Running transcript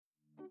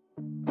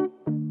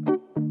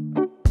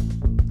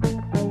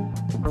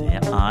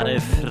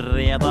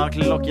Fredag,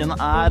 klokken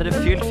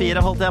fylt 4,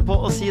 holdt jeg på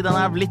å si. Den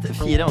blitt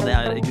 4, og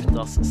det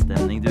Guttas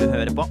stemning du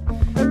hører på.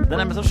 Det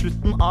nærmer seg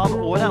slutten av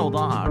året, og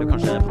da det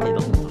kanskje på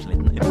tide at du tar seg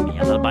en liten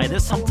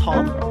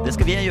medarbeidersamtale. Det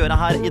skal vi gjøre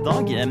her i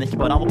dag, men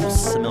ikke bare av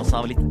oss, men også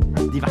av litt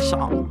diverse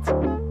annet.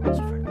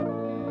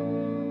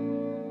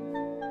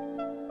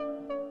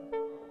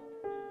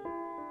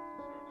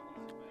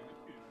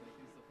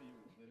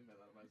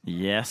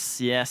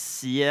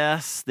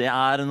 Yes. Det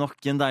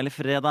nok en deilig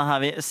fredag her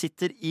vi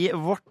sitter i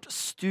vårt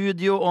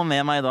studio, og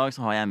med meg i dag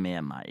så har jeg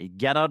med meg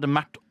Gerhard,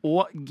 Mert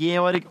og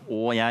Georg,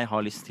 og jeg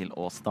har lyst til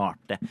å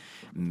starte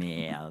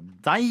med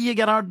deg,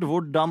 Gerhard.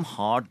 Hvordan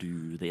har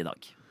du det i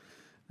dag?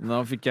 Nå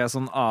fikk jeg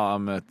sånn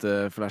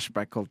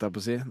A-møte-flashback, holdt jeg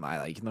på å si. Nei,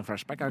 det ikke noe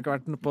flashback. Jeg har ikke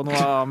vært på noe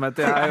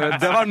A-møte.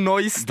 Det var nå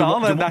i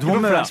stedet. Du må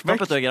møte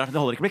opp, Gerhard. Det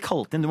holder ikke å bli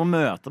kalt inn. Du må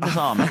møte opp på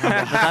A-møte.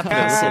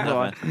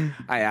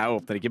 Nei, jeg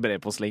åpner ikke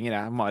brevpost lenger.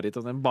 Jeg Marit,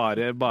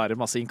 bare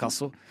masse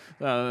inkasso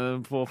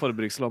på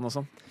forbrukslån og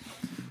sånn.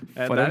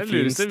 For en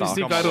fin start. Hvis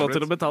du ikke har råd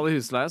til å betale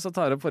husleie, så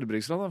tar du opp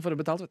forbrukslån og får det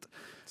betalt, vet du.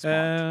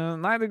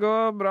 Nei, det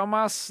går bra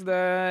med ass.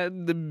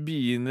 Det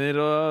begynner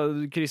å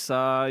krysse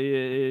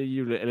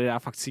eller jeg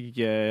har faktisk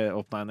ikke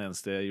åpnet en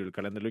eneste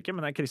julekalenderluke,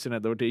 men jeg krysser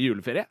nedover til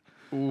juleferie.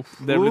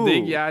 Det blir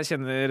digg. Jeg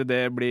kjenner det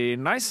blir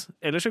nice.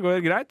 Ellers så går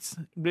det greit.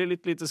 Blir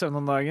litt lite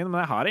søvn om dagen, men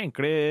jeg har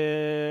egentlig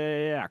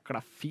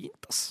jækla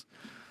fint, ass.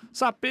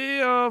 Så happy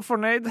og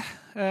fornøyd.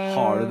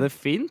 Har du det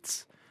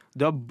fint?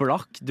 Du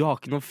blakk, du har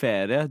ikke noe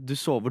ferie, du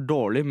sover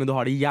dårlig, men du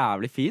har det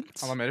jævlig fint.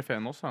 Han har mer ferie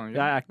enn oss.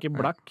 Jeg ikke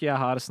blakk, jeg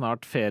har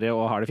snart ferie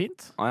og har det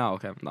fint. Ja,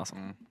 ok, det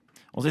sånn.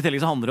 Og så i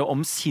tillegg så handler det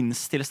om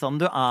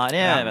sinnstilstanden du i,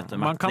 vet du.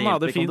 Man kan ha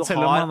det fint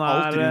selv om man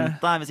alt rundt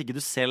deg, hvis ikke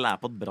du selv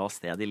på et bra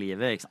sted i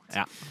livet, ikke sant?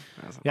 Ja.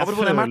 Jeg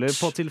føler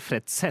på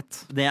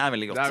tilfredshet. Det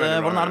veldig godt.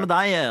 Hvordan det med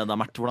deg, da,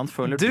 Mert? Hvordan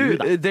føler du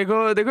deg? Det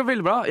går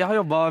veldig bra. Jeg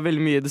har jobbet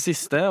veldig mye i det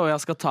siste, og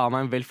jeg skal ta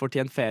meg en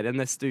velfortjent ferie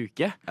neste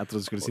uke. Jeg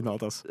trodde du skulle si noe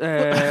annet,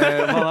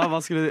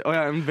 Hva skulle du?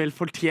 En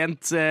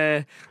velfortjent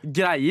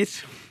greier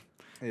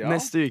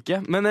neste uke.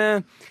 Men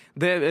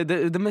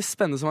det mest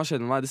spennende som har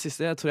skjedd med meg i det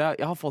siste, jeg tror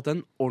jeg har fått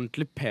en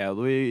ordentlig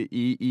pedo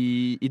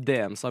i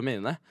DMs-a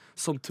mine,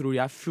 som tror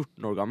jeg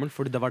 14 år gammel,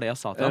 fordi det var det jeg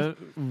sa til han.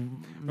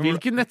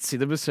 Hvilken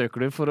nettside besøker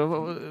du for å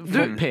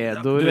få pedoer i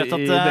DM-en? Du vet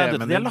at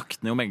de har lagt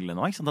ned Omegle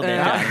nå, ikke sant?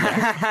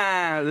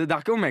 Det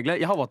ikke Omegle,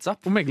 jeg har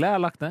WhatsApp. Omegle er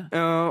lagt ned.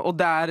 Og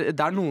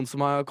det noen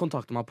som har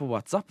kontaktet meg på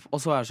WhatsApp, og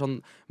så det sånn,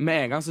 med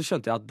en gang så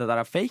skjønte jeg at det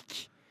der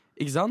fake,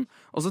 ikke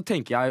sant? Og så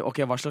tenker jeg,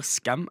 ok, hva slags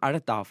scam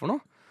dette her for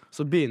noe?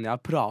 Så begynner jeg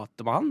å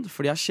prate med han,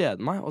 fordi jeg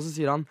kjeder meg. Og så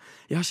sier han,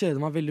 jeg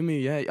kjeder meg veldig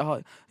mye. Jeg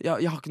har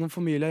ikke noen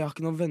familie, jeg har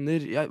ikke noen venner.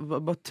 Jeg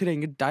bare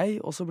trenger deg.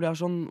 Og så blir jeg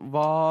sånn,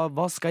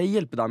 hva skal jeg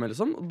hjelpe deg med,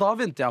 liksom? Og da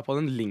venter jeg på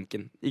den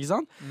linken, ikke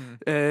sant?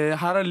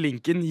 Her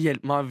linken,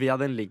 hjelp meg via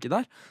den linken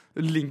der.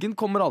 Linken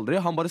kommer aldri,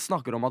 han bare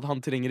snakker om at han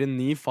trenger en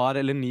ny far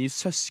eller en ny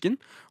søsken.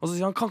 Og så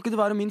sier han, kan ikke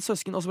du være min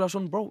søsken? Og så blir jeg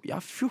sånn, bro, jeg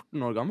 14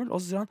 år gammel.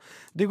 Og så sier han,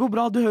 det går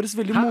bra, du høres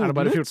veldig moden ut. Det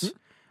bare 14?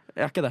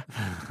 Jeg ikke det.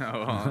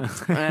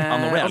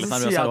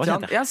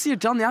 Jeg sier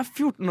til han, jeg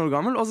 14 år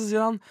gammel, og så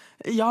sier han,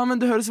 ja, men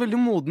det høres veldig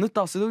moden ut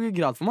da, så det går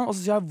greit for meg. Og så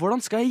sier jeg,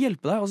 hvordan skal jeg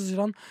hjelpe deg? Og så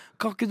sier han,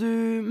 kan ikke du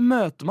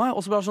møte meg?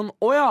 Og så blir jeg sånn,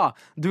 åja,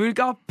 du vil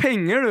ikke ha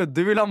penger,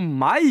 du vil ha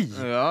meg.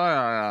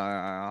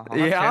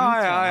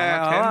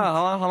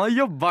 Han har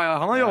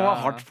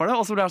jobbet hardt for det.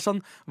 Og så blir jeg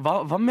sånn,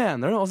 hva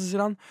mener du? Og så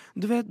sier han,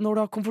 du vet, når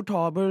du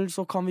komfortabel,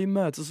 så kan vi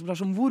møtes. Og så blir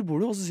jeg sånn, hvor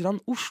bor du? Og så sier han,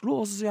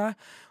 Oslo. Og så sier jeg,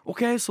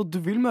 ok, så du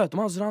vil møte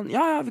meg? Og så sier han,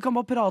 ja, vi kan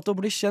bare prate og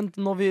bli kjent.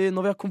 Når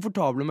vi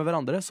komfortable med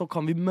hverandre, så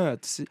kan vi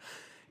møtes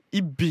i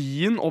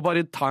byen og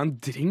bare ta en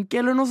drink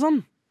eller noe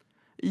sånt.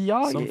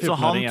 Ja, så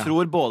han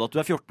tror både at du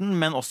 14,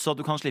 men også at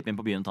du kan slippe inn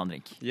på byen og ta en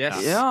drink.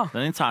 Yes. Ja.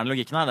 Den interne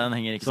logikken her, den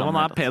henger ikke sammen.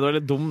 Så han pedo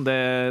eller dum,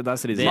 det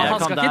strider.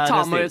 Han skal ikke ta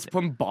meg ut på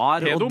en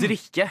bar og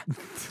drikke.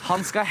 Han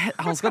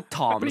skal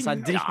ta med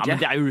seg drikke. Ja, men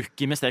det jo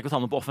ikke mistake å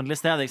ta noe på offentlig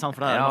sted, ikke sant?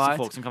 For det masse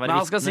folk som kan være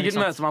men han skal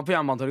sikkert møte meg på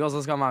Jernbanetorget, og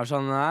så skal han være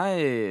sånn, nei,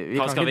 vi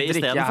kan ikke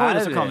drikke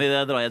her. Så kan vi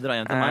dra hjem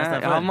til meg i stedet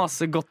for. Jeg har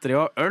masse godteri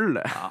og øl.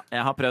 Ja,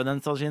 jeg har prøvd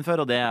den strategien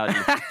før, og det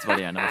litt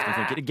varierende.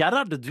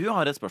 Gerhard, du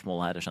har et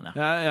spørsmål her, skjønner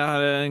jeg. Ja, jeg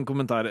har en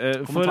kommentar.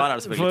 For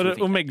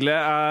Omegle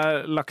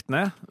lagt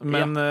ned,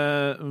 men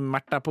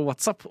Mert på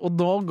WhatsApp. Og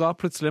da ga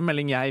plutselig en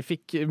melding jeg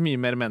fikk mye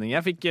mer mening.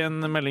 Jeg fikk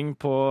en melding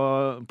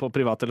på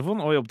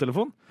privattelefon og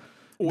jobbtelefon.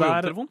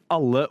 Der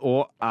alle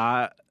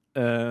har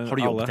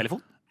du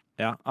jobbtelefon?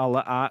 Ja,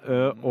 alle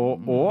ø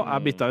og å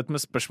bytta ut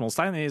med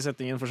spørsmålstegn i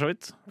settingen for så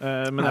vidt.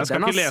 Men jeg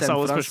skal ikke lese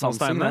alle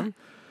spørsmålstegnene.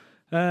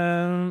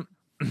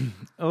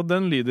 Og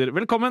den lyder: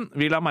 velkommen,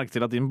 vi la merke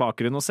til at din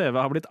bakgrunn og CV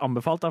har blitt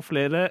anbefalt av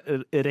flere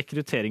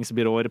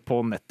rekrutteringsbyråer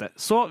på nettet.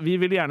 Så vi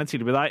vil gjerne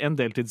tilby deg en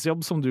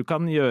deltidsjobb som du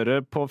kan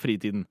gjøre på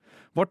fritiden.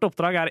 Vårt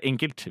oppdrag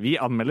enkelt. Vi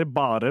anmelder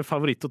bare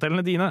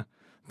favoritthotellene dine.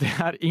 Det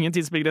ingen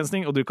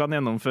tidsbegrensning, og du kan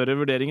gjennomføre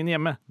vurderingen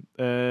hjemme.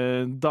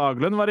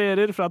 Daglønn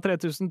varierer fra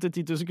 3000 til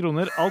 10 000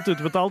 kroner, alt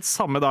utbetalt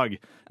samme dag.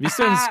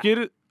 Hvis du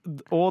ønsker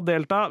å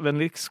delta,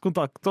 vennligst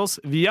kontakt oss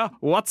via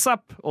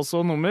WhatsApp. Også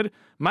nummer.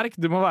 Merk,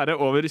 du må være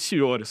over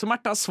 20 år. Så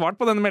Mert har svart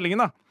på denne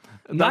meldingen, da.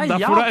 Nei, jeg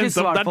derfor har ikke det er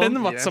svart på den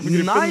den.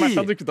 WhatsApp-gruppen Nei. Mert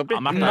har dukket opp i.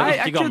 Ja, Mert er Nei, jo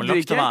jeg ikke gammel kødder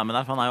nok til å ikke. være med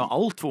der, for han er jo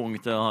altfor ung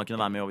til å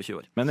kunne være med i over 20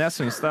 år. Men jeg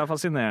syns det er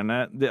fascinerende.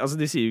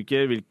 De sier jo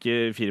ikke hvilke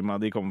firma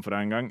de kommer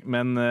fra engang,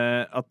 men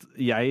at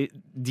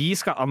de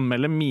skal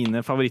anmelde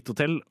mine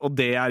favoritthotell, og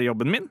det er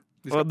jobben min.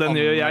 Og den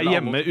gjør jeg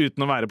hjemme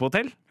uten å være på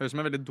hotell. Høres som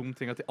en veldig dum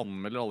ting at de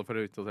anmelder alle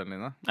favoritthotellene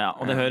dine. Ja,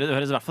 og det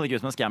høres i hvert fall ikke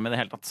ut som en scam i det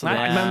hele tatt. Så Nei,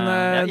 det,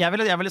 men,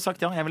 jeg ville sagt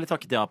ja. Jeg ville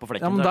takket ja på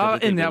flekken. Ja, men da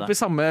ender jeg opp i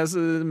samme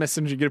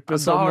messengergruppe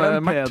Da som har du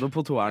en Mert. pedo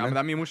på Ja, toeren. men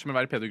det er mye morsommere å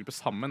være i pedogruppe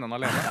sammen enn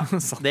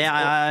alene. Det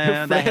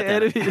er helt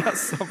enig. Vi er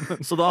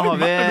sammen. Så da har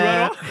vi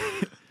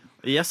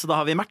Yes, da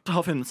har vi Mert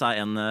har funnet seg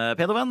en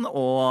pedovenn,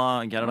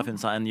 og Gerhard har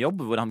funnet seg en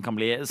jobb hvor han kan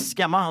bli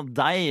scamma.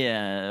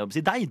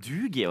 Deg, du,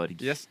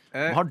 Georg. Yes.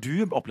 Hva har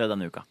du opplevd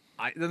denne uka?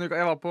 Nei, denne uka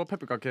jeg var på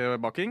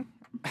pepperkakebaking.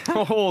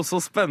 Så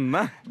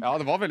spennende. Ja,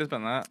 det var veldig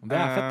spennende. Det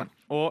er fett,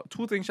 og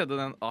 2 ting skjedde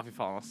den. Fy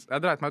faen, ass.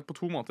 Jeg dreit meg ut på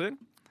 2 måter.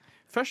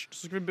 Først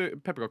så skulle vi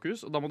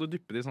pepperkakehus, og da må du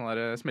dyppe det i sånn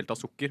der smelta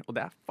sukker. Og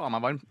det er faen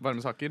meg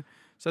varme saker.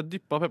 Så jeg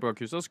dyppa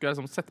pepperkakehuset, og så skulle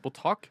jeg liksom sette på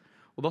tak.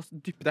 Og da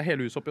dyppet jeg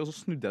hele huset oppi, og så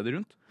snudde jeg det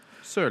rundt.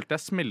 Sølte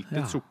jeg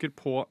smeltet sukker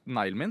på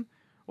neglen min,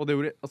 og det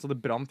gjorde, altså det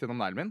brant gjennom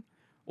neglen min.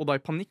 Og da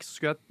i panikk så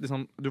skulle jeg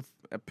liksom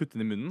putte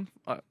den i munnen.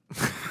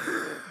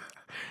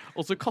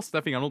 Og så kastet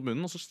jeg fingeren mot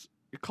munnen, og så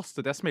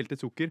kastet jeg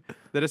smeltet sukker.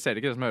 Dere ser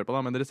det ikke, dere som hører på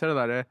da, men dere ser det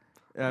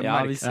der Ja,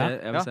 vi ser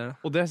det.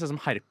 og det ser ut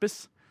som herpes.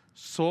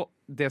 Så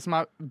det som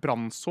er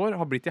brannsår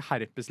har blitt til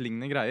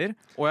herpes-lignende greier.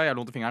 Og jeg har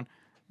jævlig vondt i fingeren.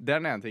 Det er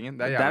den ene tingen.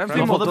 Det er Det er en jævlig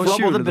fin flaut. måte å Du har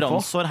skjule både det på.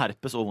 brannsår,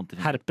 herpes og vondt i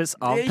fingeren. Herpes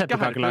av Ikke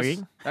pepperkakelaging.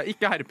 herpes. Ja,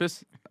 ikke herpes.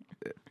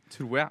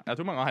 Tror jeg. Jeg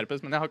tror mange har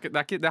herpes, men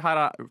det her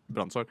er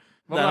brannsår.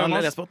 Hva Det er med en deg,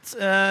 Jonas? respons.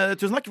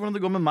 Tusen takk. Hvordan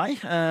det går med meg?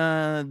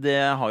 Det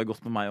har jo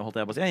gått med meg, holdt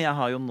jeg på å si. Jeg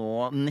har jo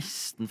nå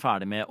nesten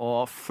ferdig med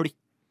å flytte.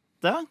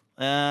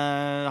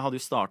 Jeg hadde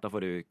jo startet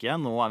forrige uke.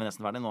 Nå er vi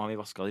nesten ferdig. Nå har vi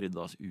vasket og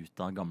ryddet oss ut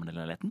av gamle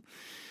leiligheten.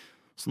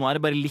 Så nå er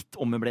det bare litt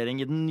ommøblering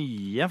i den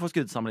nye. Får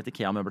skrudd sammen litt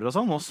IKEA-møbler og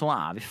sånn. Og så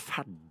er vi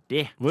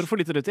ferdig. Hvor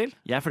flytter du til?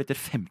 Jeg flytter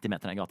 50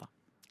 meter ned i gata.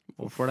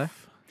 Hvorfor det?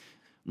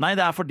 Nei,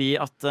 det er fordi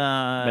at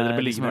Bedre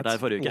de som hørte her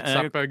forrige uke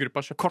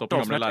WhatsApp-gruppa kjøpte kort opp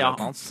den gamle oppsummert, ja.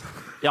 leiligheten hans.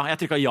 Ja, jeg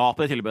trykket ja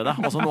på det tilbudet.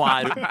 Og så nå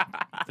er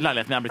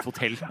leiligheten min er blitt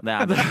hotell. Det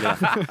er det.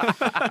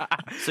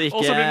 Så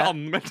Og så blir den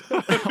anmeldt.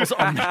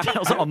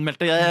 og så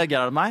anmeldte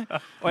Gerhard meg.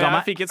 Og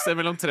jeg fikk et sted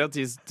mellom 3 og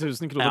 10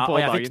 000 kroner Ja, på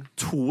og jeg dagen.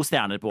 fikk 2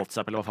 stjerner på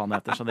WhatsApp, eller hva faen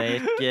det heter. Så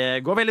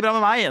det går veldig bra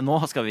med meg.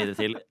 Nå skal vi videre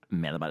til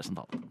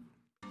medarbeidersamtale.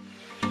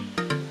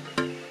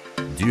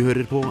 Du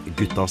hører på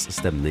Guttas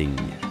stemning,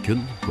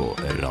 kun på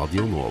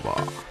Radio Nova.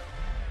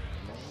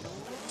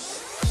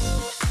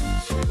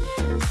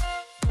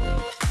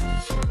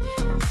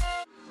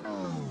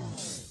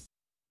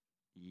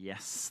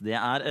 Yes, det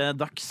er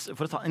dags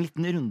for å ta en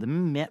liten runde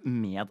med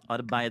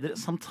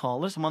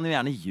medarbeidersamtaler, som man jo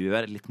gjerne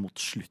gjør litt mot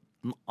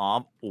slutten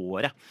av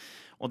året.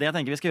 Og det jeg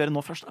tenker vi skal gjøre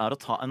nå først, er å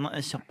ta en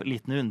kjapp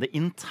liten runde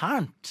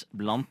internt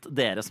blant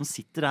dere som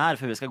sitter her,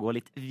 før vi skal gå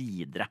litt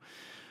videre.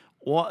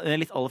 Og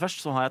litt aller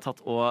først så har jeg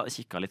tatt og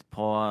kikket litt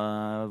på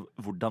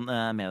hvordan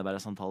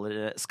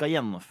medarbeidersamtaler skal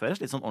gjennomføres,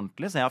 litt sånn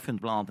ordentlig. Så jeg har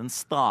funnet blant annet en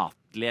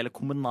statlig eller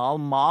kommunal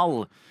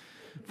mal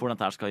for hvordan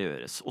dette skal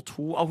gjøres. Og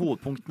 2 av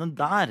hovedpunktene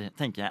der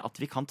tenker jeg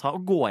at vi kan ta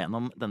og gå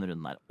gjennom denne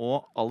runden her.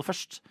 Og aller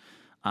først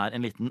er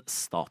en liten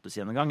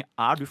statusgjennomgang.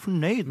 Er du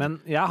fornøyd? Men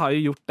jeg har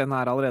jo gjort den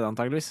her allerede,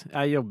 antageligvis.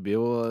 Jeg jobber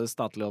jo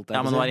statlig. Holdt jeg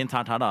Ja, på å men nå si. er det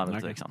internt her da,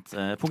 vet du, ikke sant?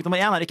 Punkt nummer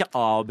 1 er ikke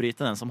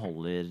avbryte den som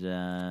holder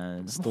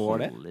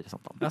Står det?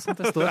 samtalen. Ja, sant,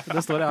 det står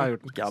jeg har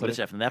gjort den. Ikke avbryt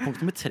Sorry. sjefen. Det er punkt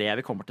nummer 3.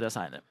 Vi kommer til det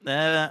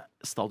senere.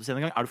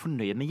 Statusgjennomgang. Er du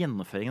fornøyd med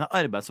gjennomføringen av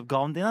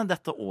arbeidsoppgavene dine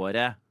dette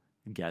året?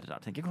 Gerhard,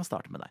 jeg tenker vi kan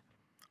starte med deg.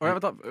 Og jeg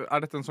vet da,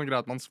 er dette en sånn greie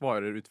at man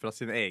svarer ut fra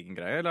sin egen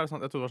greie? Eller er det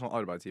sånn, jeg trodde det var sånn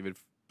arbeidsgiver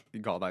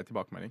ga deg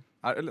tilbakemelding.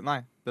 Nei,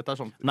 dette er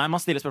sånn. Nei,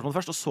 man stiller spørsmål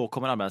først, og så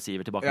kommer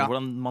arbeidsgiver tilbake Ja. med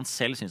hvordan man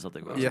selv synes at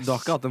det går. Yes. Du har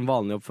ikke hatt en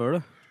vanlig jobb før,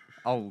 du?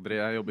 Aldri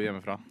jeg jobber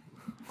hjemmefra.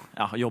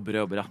 Ja, jobber,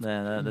 ja. Det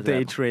tror jeg på.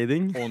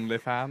 Daytrading.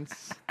 Onlyfans.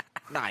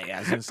 Nei,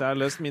 jeg syns jeg har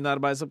løst mine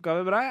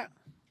arbeidsoppgaver bra, jeg.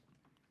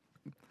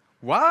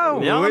 Wow!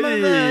 Ja, men Oi!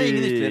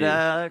 ingen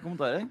ytterligere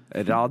kommentarer.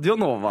 Radio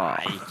Nova.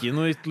 Nei, ikke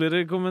noe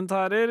ytterligere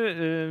kommentarer.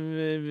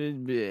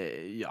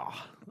 Ja.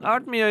 Det har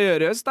vært mye å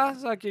gjøre i høst, da,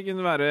 så jeg har ikke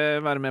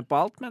kunnet være med på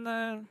alt. Men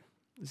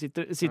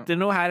sitter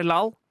noe her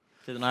lall.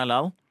 Sitter nå her,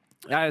 Lal.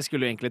 Jeg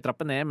skulle jo egentlig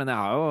trappe ned, men jeg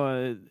har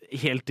jo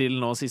helt til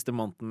nå siste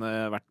måneden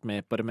vært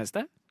med på det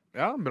meste.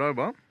 Ja, bra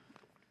jobba.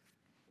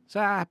 Så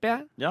jeg er happy,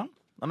 jeg. Ja,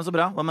 Nei, men så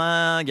bra. Hva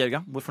med Georga?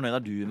 Hvor fornøyd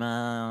er du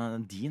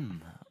med din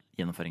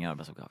gjennomføring av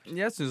arbeidsoppgaver?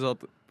 Jeg synes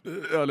at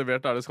jeg har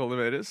levert der det skal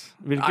leveres.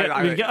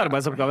 Hvilke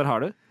arbeidsoppgaver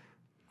har du?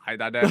 Nei,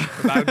 det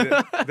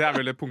er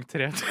vel punkt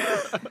 3.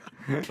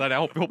 Det er det jeg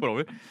hopper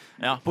over.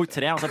 Ja, punkt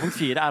 3, altså punkt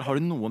 4 er har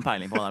du noen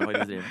peiling på hva det er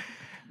faktisk driver?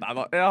 Nei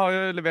da, jeg har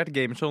jo levert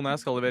gameshow når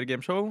jeg skal levere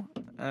gameshow.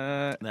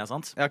 Det er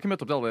sant? Jeg har ikke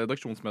møtt opp til alle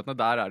redaksjonsmøtene.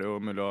 Der er det jo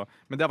mulig å...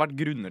 Men det har vært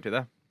grunner til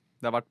det.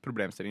 Det har vært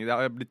problemstillinger. Jeg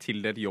har blitt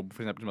tildelt jobb,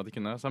 for eksempel, som at jeg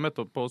kunne. Så jeg har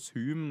møtt opp på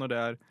Zoom når det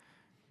er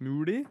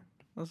mulig.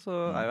 Og så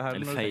er jeg her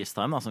Eller når-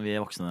 FaceTime, da, som vi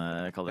voksne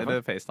kaller det.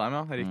 Eller FaceTime,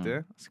 ja. Riktig.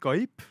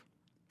 Skype.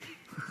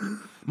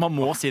 Man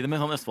må si det med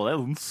sånn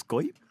Østfold.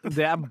 Skype.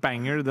 Det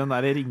banger, den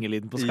der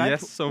ringelyden på Skype.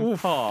 Yes, som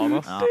faen,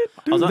 ass. Ja.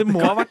 Altså, Det må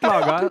ha vært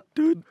laget.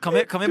 kan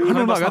vi Kan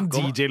noen bare lage en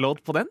snakke om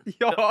DJ-låt på den?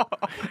 Ja.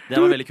 Det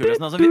var veldig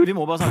kult. Altså, vi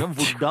må bare snakke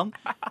om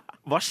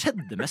hva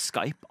skjedde med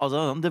Skype?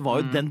 Altså, det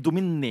var jo den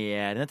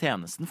dominerende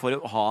tjenesten for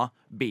å ha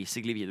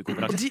basically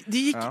videokonferanser.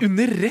 De gikk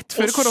under rett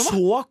før Og korona.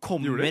 så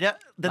kommer det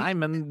den Nei,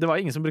 men det var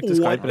ingen som brukte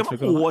Skype rett før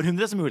korona.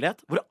 århundrets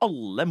mulighet hvor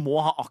alle må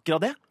ha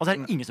akkurat det, og så er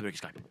det ingen som bruker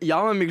Skype. Ja,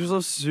 men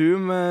Microsoft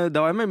Zoom Det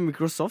var jo med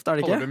Microsoft, er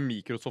det Kaller ikke? det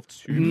Microsoft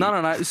Zoom?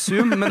 Nei,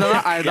 Zoom, men den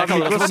er eid Jeg av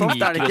kaller det for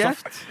Microsoft, er det ikke?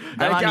 Microsoft. Er det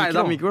Den ikke er eid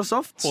av mikro.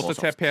 Microsoft?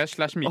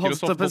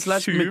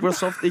 http/microsoft.zoom.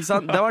 Microsoft, ikke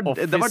sant?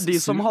 Det var de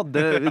som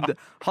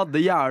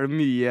hadde jævlig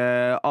mye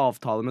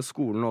avtale med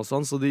skolen og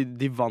sånn, så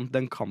de vant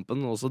den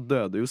kampen, og så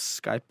døde jo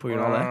Skype på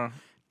grunn av det.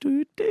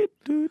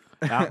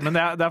 Ja, men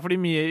det er fordi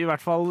mye, i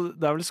hvert fall,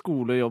 det er vel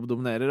skolejobb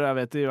dominerer, og jeg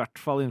vet i hvert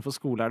fall innenfor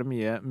skole er det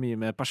mye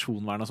med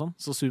personvern og sånn,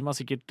 så Zoom har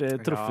sikkert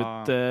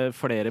truffet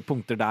flere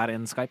punkter der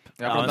enn Skype.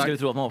 Ja, men skulle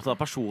tro at man er opptatt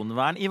av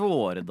personvern i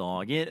våre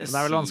dager. Men det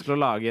er vel vanskelig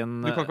å lage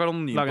Du kan ikke være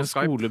anonym på en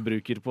Skype.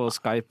 skolebruker på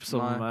Skype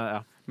som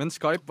ja. Men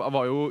Skype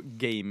var jo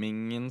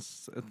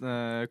gamingens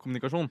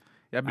kommunikasjon.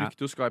 Jeg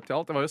brukte jo Skype til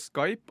alt. Det var jo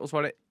Skype, og så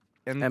var det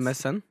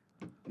MSN?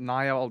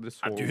 Nei, jeg var aldri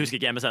så Du husker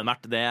ikke MSN,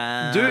 Mert. Det...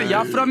 Du, jeg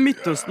er fra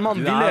Midtøsten, mann.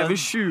 Du Vi er- lever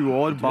 20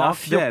 år Du er bak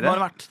 14 år, dere.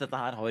 Mert. Dette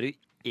her har du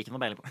ikke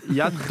noe beiling på.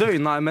 Jeg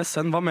døgna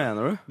MSN. Hva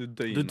mener du?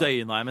 Du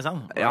døgna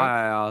MSN.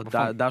 Ja.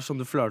 Det er som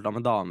du flørta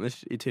med damer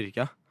i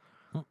Tyrkia.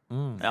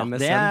 Ja,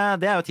 MSN.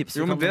 det er jo tips.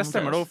 Jo, men det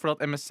stemmer da, for at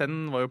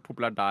MSN var jo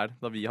populær der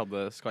da vi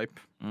hadde Skype.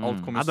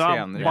 Alt kom Ja, jo det var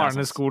senere.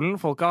 barneskolen.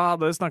 Folka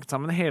hadde snakket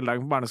sammen hele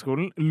dagen på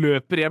barneskolen.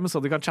 Løper hjem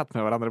så de kan chatte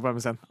med hverandre på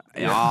MSN.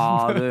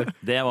 Ja,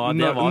 Det var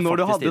når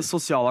du faktisk hadde tid.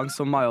 sosialangst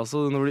som meg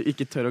også, når du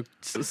ikke tør å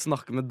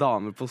snakke med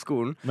damer på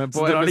skolen, Men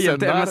så drar de hjem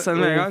til MSN der, MSN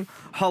med en gang.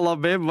 Halla,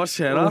 babe, hva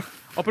skjer da?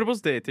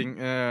 Apropos dating.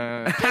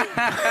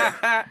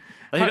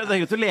 Det er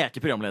hyggelig at du leker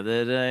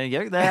programleder,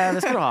 Georg.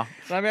 Det skal du ha.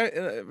 Nei, men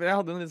jeg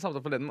hadde en liten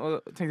samtale forleden og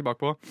tenkte tilbake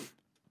på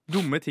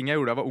dumme ting jeg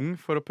gjorde da jeg var ung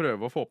for å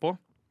prøve å få på.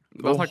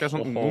 Da snakker jeg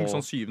sånn ung,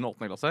 sånn 7. og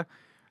 8. klasse.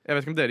 Jeg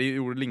vet ikke om dere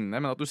gjorde det lignende,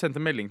 men at du sendte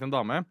melding til en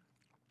dame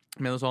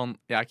med noe sånn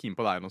 'jeg er keen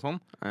på deg' eller noe sånn.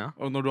 Ja.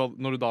 Og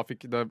når du da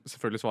fikk det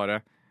selvfølgelig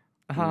svaret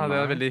 'haha, det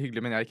er veldig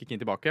hyggelig, men jeg er ikke keen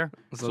tilbake',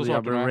 Så så jeg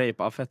svarte ble du meg rapet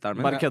av fetteren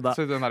min. Bare kødda.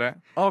 så den derre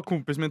 'Å,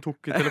 kompisen min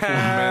tok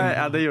telefonen min'.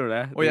 Ja, det gjorde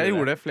det. Og jeg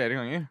gjorde det flere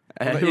ganger.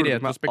 Jeg Og I gjorde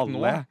det med retrospekt nå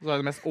alle. så er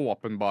det mest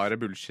åpenbare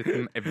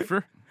bullshitten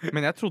ever.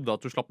 Men jeg trodde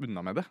at du slapp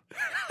unna med det.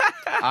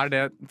 Er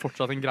det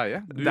fortsatt en greie?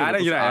 Det er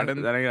en greie. Er det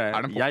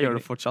en Jeg gjør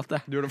det fortsatt,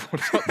 det. Du gjør det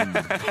fortsatt?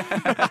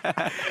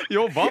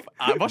 Jo, hva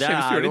skjer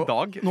hvis du gjør det i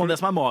dag? Noe av det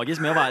som er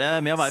magisk med å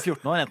være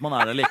 14 år, enten man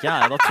er det eller ikke,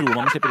 er da tror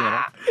man slipper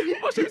unna.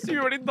 Hva skjer hvis du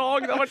gjør det i dag?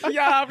 Det har vært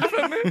jævlig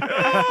funny!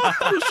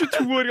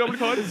 22 år gammel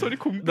kar. Sorry,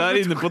 kompis. Der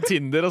inne på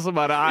Tinder, og så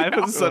bare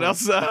nei, sorry,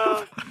 altså.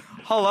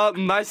 Halla,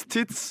 nice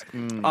tits.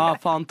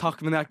 Faen,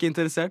 takk, men jeg er ikke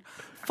interessert.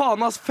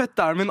 Faen, ass,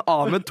 fetteren min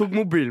Ahmed tok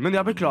mobilen min.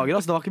 Jeg beklager,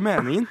 ass, det var ikke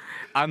meningen.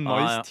 Er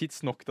nice ja.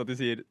 tits nok til at de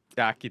sier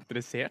 'jeg er ikke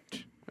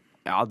interessert'?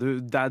 Ja,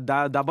 det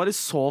er bare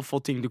så få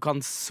ting du kan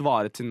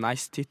svare til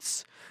nice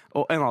tits.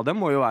 Og en av dem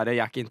må jo være 'jeg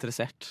er ikke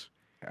interessert'.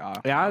 Ja.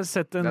 Jeg har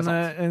sett Det er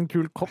sant. en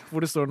kul kopp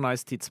hvor det står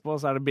 'nice tits' på, og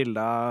så er det bilde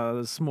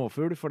av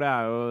småfugl, for det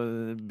er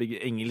jo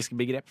engelsk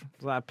begrep.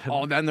 Så det er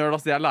Å, det er nerd,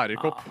 ass. Det er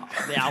lærerkopp.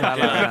 Det er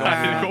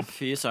lærerkopp.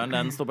 Fy søren,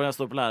 den står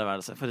på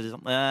lærerværelset, for å si det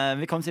sånn.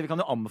 Vi kan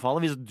jo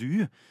anbefale, hvis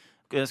du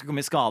skal komme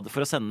i skade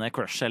for å sende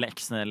crush eller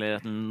eksen eller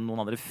noen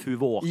andre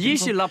våken. Gi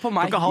skylda på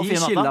meg. Klokka 3:30 Gi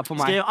skylda på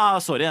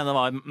meg. Sorry, det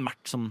var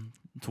Mert som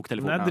tok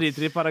Men telefonen. jeg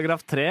driter i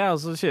paragraf 3, og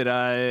så kjører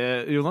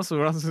jeg Jonas,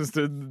 hvordan syns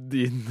du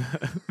din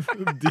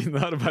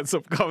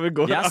arbeidsoppgave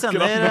går Jeg akkurat nå?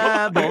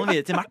 sender ballen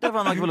videre til Mert, for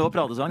han har ikke fått lov å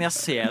prate så langt. Jeg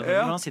ser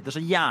når han sitter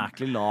så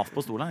jæklig lavt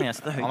på stolen. Jeg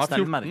sitter Han høyt, er det er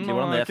 14, merkelig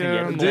hvordan det og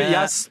fungerer. Du,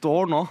 jeg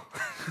står nå.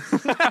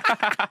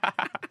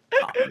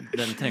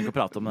 Den trenger ikke å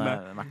prate om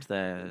Mert. Det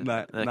Nei,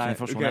 er ikke nei,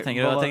 informasjon ok, jeg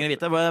trenger å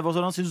vite.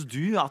 Hvordan syns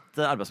du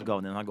at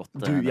arbeidsoppgaven din har gått?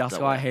 Du, jeg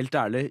skal være helt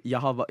ærlig. Jeg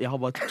har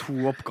bare 2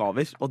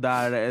 oppgaver. Og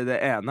det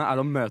ene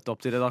er å møte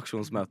opp til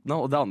redaksjonsmøtene,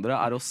 og det andre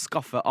er å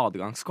skaffe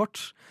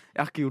adgangskort. Jeg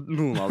har ikke gjort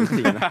noen av de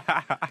tingene.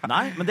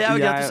 Nei, men det er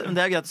jo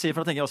greit å si,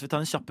 for da tenker jeg også vi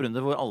tar en kjapp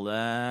runde hvor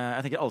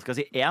alle skal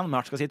si 1, men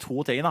Mert skal si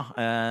 2 ting.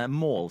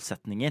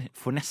 Målsetninger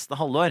for neste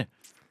halvår.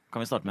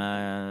 Kan vi starte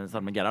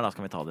med Gerhard, da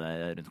skal vi ta det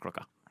rundt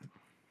klokka.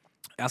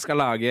 Jeg skal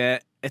lage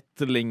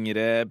et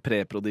lengre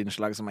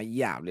preprod-innslag som er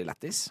jævlig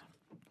lættis.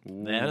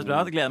 Det høres bra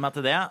ut, gleder meg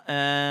til det.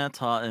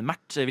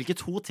 Mert, hvilke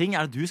 2 ting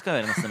er det du skal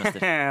gjøre neste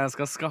semester? Jeg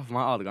skal skaffe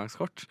meg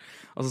adgangskort,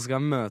 og så skal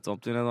jeg møte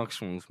opp til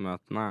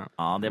redaksjonsmøtene.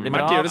 Ja, det blir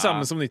bra. Mert gjør det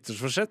samme som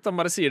nyttårsforsett. Han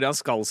bare sier det han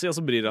skal si, og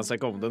så bryr han seg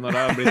ikke om det når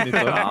det har blitt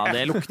nyttår. Ja,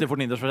 det lukter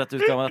fort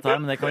nyttårsforsett-utgave av dette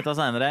her, men det kan vi ta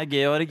senere.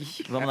 Georg,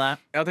 hva med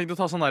deg? Jeg har tenkt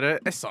å ta sånn derre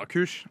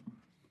SA-kurs.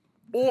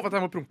 Vet du,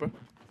 jeg må prompe.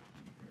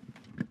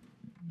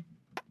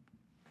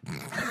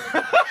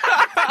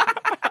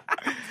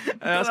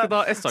 Jeg skal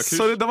ta SA-kurs.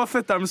 Sorry, det var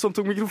fetteren som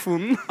tok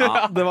mikrofonen.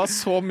 Ja, det var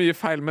så mye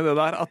feil med det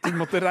der at du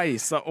måtte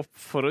reise opp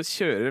for å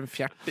kjøre en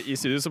fjert i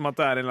studio som at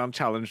det er en eller annen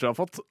challenge du har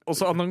fått, og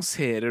så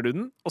annonserer du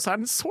den, og så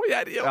er den så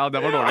gjerrig. Ja,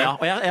 det var dårlig. Ja,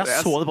 og jeg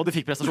så det på at du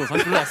fikk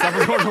prestasjonsangst.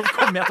 Sånn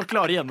kommer jeg til å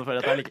klare å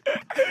gjennomføre dette like.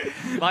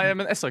 Nei,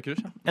 men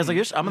SA-kurs.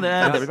 SA-kurs, ja, men det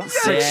blir bra.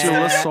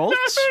 Sexual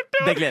assault.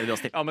 Det gleder vi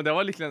oss til. Ja, men det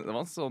var litt det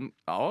var sånn,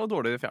 ja, det var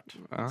dårlig fjert.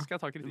 Skal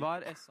jeg ta kritikk? Hva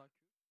er SA?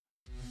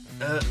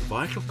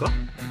 Hva er klokka?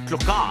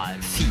 Klokka er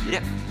 4.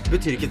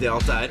 Betyr ikke det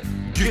at det er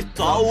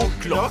Gutta og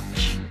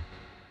klokk.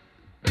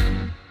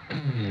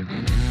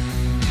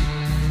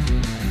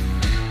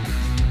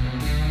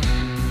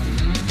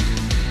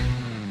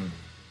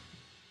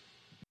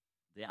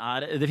 Det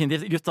er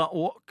definitivt Gutta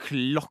og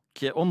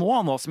klokk. Og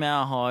nå som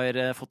jeg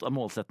har fått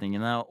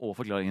målsetningene og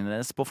forklaringene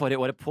deres på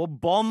forrige året på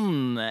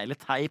bånd, eller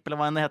teip, eller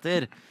hva enn det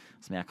heter,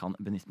 som jeg kan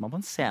benytte meg på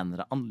en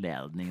senere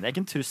anledning. Det er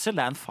ikke en trussel,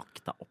 det er en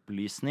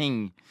faktaopplysning.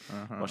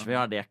 Bare så vi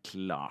har det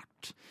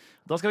klart.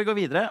 Da skal vi gå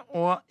videre,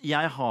 og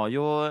jeg har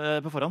jo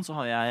på forhånd så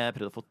har jeg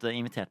prøvd å få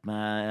invitert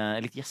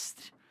med litt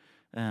gjester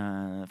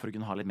for å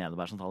kunne ha litt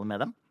medarbeidersamtaler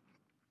med dem.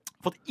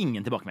 Fått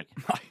ingen tilbakemelding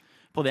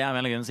på det.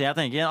 Så jeg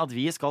tenker at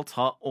vi skal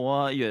ta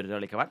og gjøre det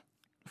likevel,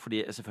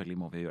 fordi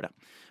selvfølgelig må vi gjøre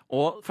det.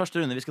 Og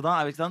første runde vi skal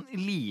ta en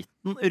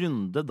liten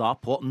runde da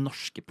på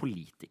norske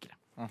politikere.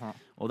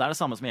 Og det er det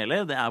samme som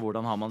gjelder. Det er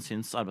hvordan har man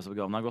syns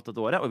arbeidsoppgavene har gått dette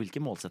året, og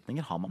hvilke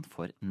målsetninger har man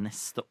for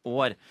neste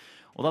år.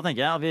 Og da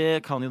tenker jeg at vi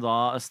kan jo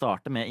da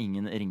starte med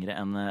ingen ringere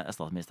enn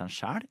statsministeren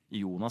selv,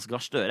 Jonas Gahr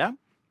Støre.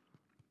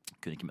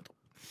 Kunne ikke møte opp.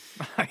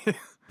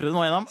 Prøvde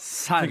nå gjennom.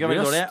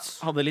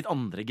 Seriøst? Hadde litt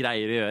andre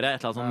greier å gjøre. Et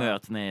eller annet sånn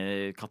møte ned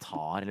i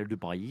Qatar eller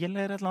Dubai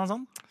eller et eller annet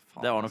sånt.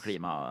 Det var noe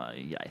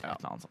klimagreier. Et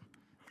eller annet sånt.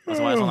 Og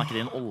så var jeg sånn, er ikke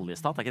det en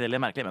oljestat? Er ikke det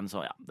litt merkelig? Men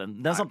så ja, den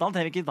samtalen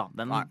trenger vi ikke ta.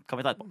 Den kan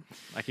vi ta etterpå.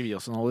 Er ikke vi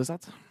også en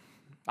oljestat?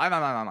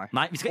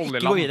 Nei, vi skal ikke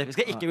gå videre. Vi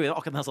skal ikke gå videre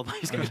akkurat den sånn.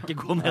 Vi skal ikke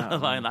gå ned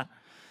den veien der.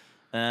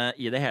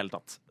 I det hele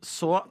tatt.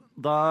 Så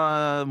da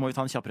må vi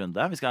ta en kjapp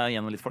runde. Vi skal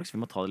gjennom litt folk, så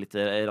vi må ta det litt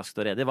raskt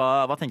og redig.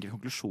 Hva tenker vi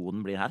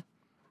konklusjonen blir her?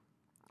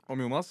 Om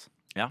Jonas?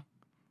 Ja.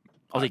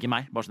 Altså ikke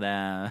meg, bare så det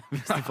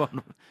hvis du får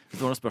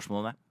noen spørsmål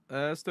om det.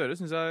 Støre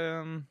synes jeg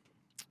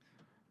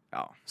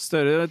ja.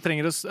 Støre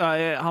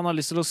han har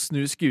lyst til å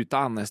snu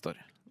skuta han neste år.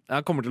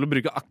 Han kommer til å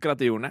bruke akkurat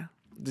de ordene.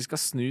 De skal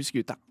snu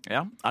skuta.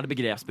 Ja. Er det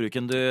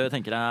begrepsbruken du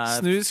tenker er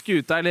snu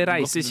skuta eller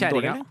reise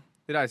kjerringa?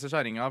 Reise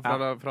kjerringa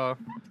fra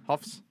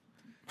havs.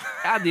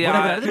 Ja, Hvor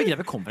er det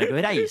begrepet kommer fra?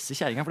 Å reise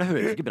kjerringa, for det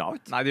høres ikke bra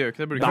ut. Nei, det gjør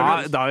ikke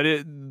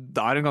det.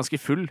 Da er hun ganske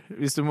full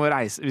hvis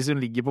hun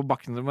ligger på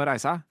bakken og du må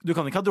reise. Du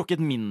kan ikke ha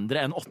drukket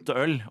mindre enn 8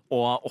 øl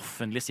og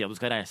offentlig si at du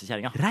skal reise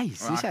kjerringa.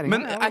 Reise kjerringa?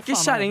 Men er ikke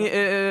kjerring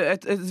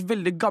et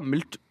veldig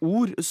gammelt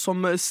ord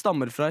som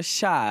stammer fra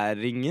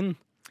kjæringen?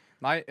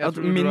 Nei,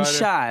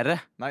 kjære.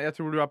 Nei, jeg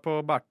tror du er på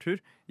bærtur.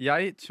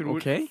 Jeg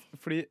tror,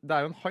 fordi det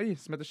er jo en hai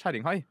som heter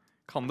kjerringhai.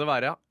 Kan det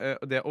være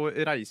det å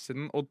reise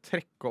den og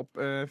trekke opp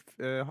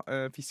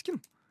fisken?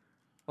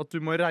 At du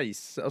må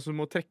reise, altså du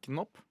må trekke den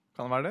opp?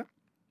 Kan det være det?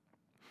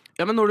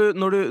 Ja, men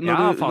når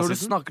du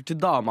snakker til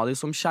dama di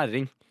som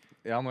kjerring.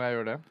 Ja, når jeg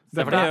gjør det.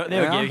 Det gjør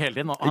Georg hele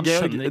tiden. Han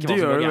skjønner ikke hva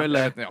som gjør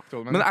det.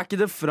 Men er ikke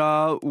det fra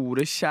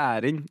ordet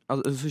kjæring?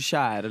 Altså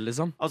kjære,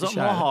 liksom? Altså,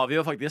 nå har vi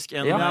jo faktisk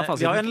vi har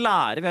jo en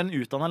lærer, vi har en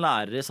utdannet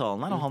lærer i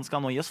salen her, og han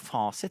skal nå gi oss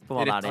fasit på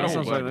hva det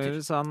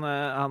er. Så han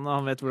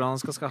vet hvordan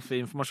han skal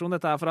skaffe informasjon.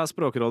 Dette er fra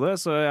Språkrådet,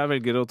 så jeg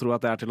velger å tro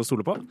at det er til å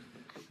stole på.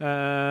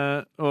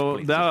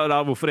 Og det er da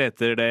hvorfor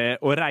heter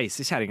det å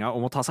reise kjerringa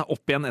om å ta seg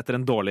opp igjen etter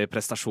en dårlig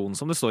prestasjon,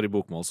 som det står i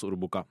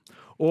bokmålsordboka.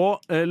 Å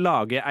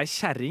lage ei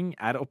kjerring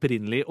er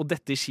opprinnelig å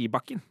dette i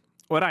skibakken.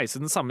 Å reise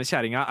den samme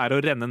kjerringa er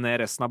å renne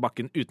ned resten av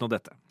bakken uten å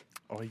dette.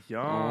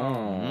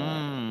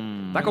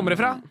 Der kommer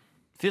det fra.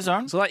 Fy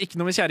søren. Så det har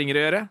ikke noe med kjerringer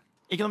å gjøre.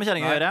 Ikke noe med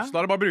kjerring å gjøre. Så da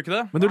er det bare å bruke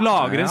det. Men du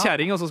lager en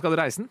kjerring, og så skal du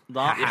reise den?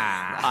 Da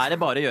er det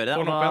bare å gjøre det.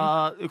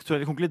 Da tror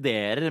jeg vi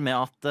konkluderer med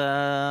at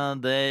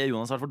det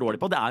Jonas har vært for dårlig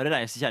på, det er å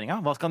reise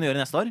kjerringa. Hva skal han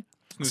gjøre neste år?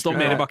 Stå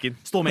mer i bakken.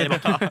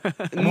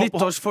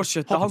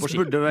 Nyttårsforsettet hans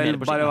burde vel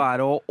bare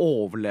være å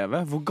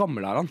overleve. Hvor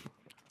gammel er han?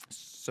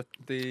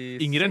 70...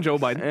 Yngre enn Joe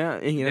Biden. Ja,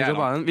 yngre enn Joe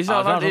Biden. Hvis jeg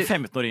hadde vært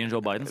 15 år yngre enn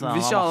Joe Biden,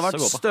 hvis jeg hadde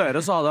vært Støre,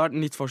 så hadde det vært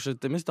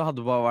nyttårsforsettet mitt. Det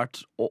hadde bare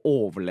vært å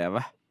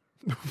overleve.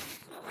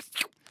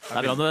 Det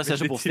er bra du ser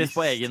så positivt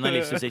på egen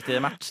livsutsikt i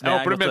match. Jeg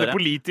håper du mener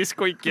politisk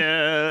og ikke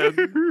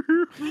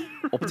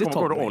opp til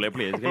topp.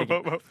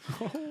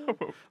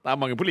 Det er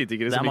mange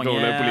politikere som ikke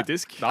overlever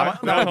politisk.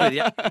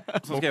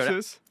 Som skal gjøre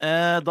det.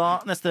 Da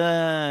neste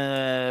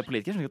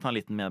politiker som vi kan ta en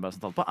liten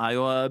medarbeidersamtale på, er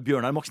jo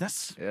Bjørnar Moxnes.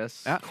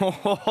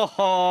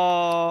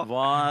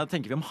 Hva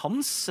tenker vi om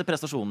hans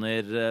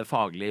prestasjoner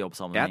faglig i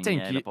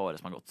jobbsammenheng i løpet av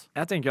året som har gått?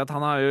 Jeg tenker at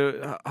han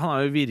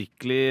har jo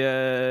virkelig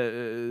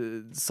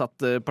satt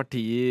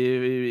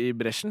partiet i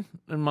bresjen.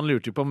 Man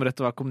lurte jo på om Rødt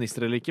var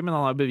kommunister eller ikke, men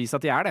han har bevist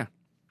at de er det.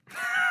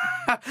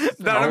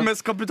 Det er det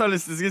mest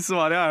kapitalistiske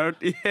svaret jeg har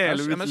hørt i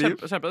hele mitt liv.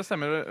 Det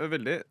stemmer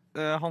veldig.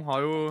 Han har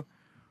jo...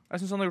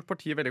 Jeg synes han har gjort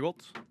partiet veldig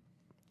godt.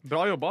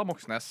 Bra jobba,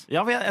 Moxnes.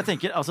 Ja, for jeg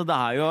tenker, altså det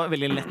er jo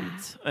veldig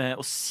lett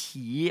å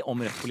si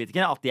om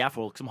Rødt-politikere at de er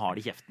folk som har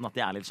det i kjeften, at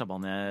de er litt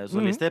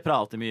champagne-journalister,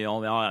 prater mye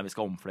om vi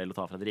skal omfordele og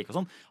ta fra de rike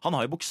og sånn. Han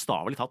har jo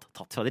bokstavelig tatt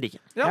fra de rike.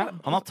 Ja.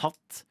 Han har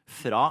tatt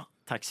fra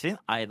taxfree,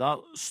 eid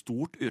av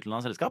stort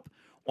utenlandsk selskap,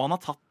 og han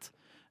har tatt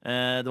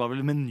det var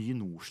vel Meny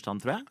Nordstrand,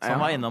 tror jeg. Så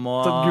han var innom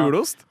og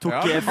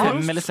tok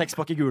 5 eller 6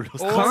 pakker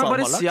gulost. Kan jeg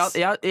bare si at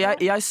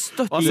jeg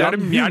støtter Og så er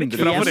det melk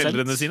fra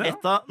foreldrene sine.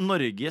 Et av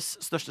Norges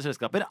største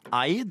selskaper,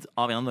 eid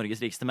av en av Norges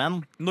rikeste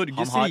menn.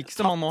 Norges Han har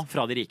rikeste mann nå. tatt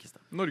fra de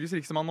rikeste. Norges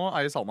rikeste mann nå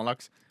eier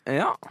Salmalaks.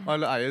 Ja.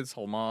 Eller eier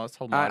Salma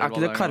Er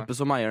ikke det Karpe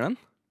som eier den?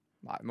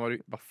 Nei, nå er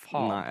det hva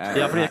faen? Nei,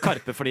 Ja, fordi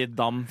Karpe, fordi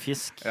dam,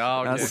 fisk.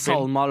 Ja, ok.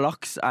 Salma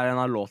Laks er en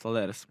av låta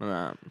deres.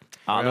 Men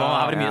Det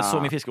var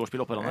så mye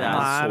fiskeordspill oppå hverandre.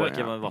 Jeg så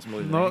ikke hva som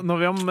lå under. Når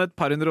vi om et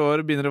par hundre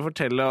år begynner å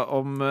fortelle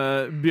om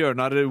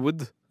Bjørnar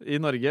Wood i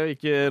Norge, og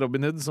ikke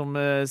Robin Hood, som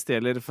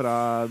stjeler fra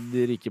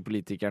de rike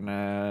politikerne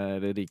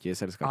eller rike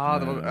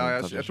selskapene.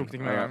 Jeg tok det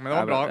ikke med en gang, men det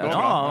var bra. Det var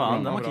bra.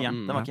 Den var ikke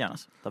gæren. Den var ikke gæren,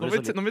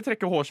 altså. Nå vil vi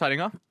trekke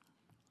hårskjæringa.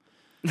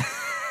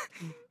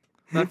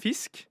 Det er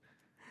fisk.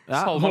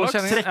 Ja, Salmalaks.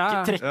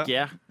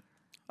 Trekke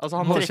Altså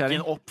han trekke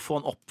den opp, få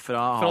den opp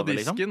fra havet,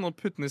 disken liksom. og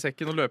putte den i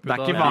sekken og løpe Det er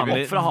ut ikke av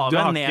vanlig. Opp fra Du havet,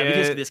 har ned ikke- i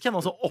fiskedisken,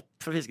 og så opp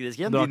fra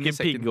fiskedisken. Du har Inn i ikke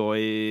sekken. piggå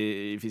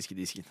i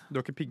fiskedisken. Du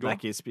har ikke pigg Det er,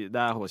 òg? ikke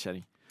det er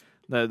hårkjæring.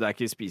 Det er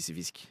ikke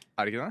spisefisk.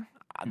 Er det ikke det?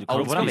 Du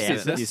Alt hvordan spises.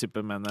 vet du det? I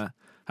suppe, men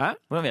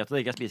Hvordan vet du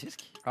det ikke er spisefisk?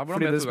 Ja, hvordan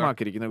fordi vet det du det?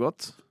 smaker ikke noe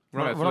godt.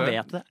 Hvordan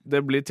vet du det?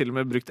 Det blir til og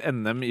med brukt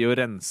NM i å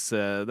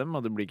rense dem,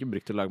 og det blir ikke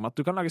brukt til å lage mat.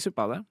 Du kan lage suppe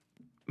av det.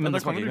 Men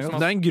det kan smaker du ikke liksom noe.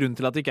 Det er en grunn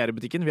til at det ikke er i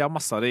butikken. Vi har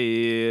masse av det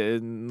i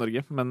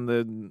Norge, men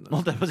Nå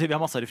holdt jeg på å si vi har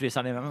masse i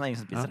fryseren hjemme, men det er ingen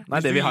som spiser det. Nei,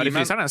 det vi har i Hvis du gir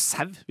meg- fryseren er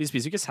sau. Vi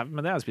spiser jo ikke sau,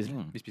 men det er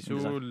spiselig. Vi spiser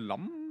jo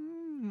lam.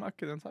 Er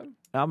ikke det en sau?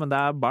 Ja, men det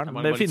er barn. Det er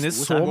bare Det litt finnes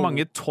stor så sau.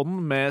 mange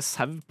tonn med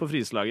sau på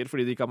fryselager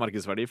fordi de ikke har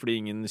markedsverdi, fordi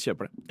ingen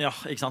kjøper det. Ja,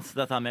 ikke sant?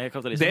 Dette er med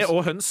kapitalisme. Det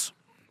og høns.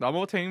 Da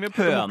trenger vi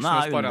putte Høne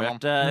Moxnes er på arenaen.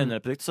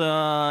 undervurdert produkt,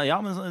 så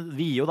ja, men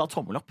vi gir jo da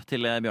tommel opp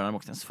til Bjørnar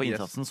Moxnes for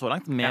innsatsen så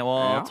langt med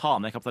å ta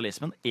ned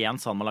kapitalismen. 1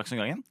 salmalaks om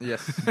gangen.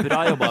 Yes.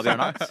 Bra jobba,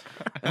 Bjørnar.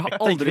 jeg har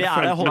Tenker aldri vi,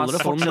 følt meg holder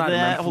så det nærme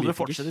en fortsette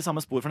politiker. i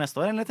samme spor for neste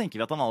år, eller tenker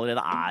vi at han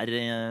allerede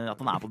er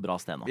på bra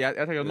sted nå? Jeg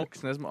tenker at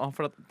Moxnes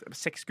for at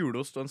 6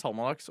 gulost og en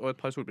salmalaks og et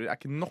par solbriller er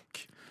ikke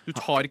nok. Du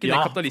tar ikke Ja.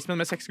 ned kapitalismen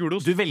med 6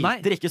 gulost. Du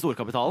velter ikke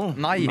storkapitalen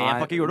Nei. med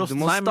en pakke gulost. Du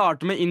må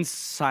starte med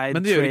inside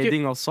Men det gjør ikke-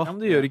 trading også. Ja, men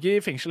det gjør ikke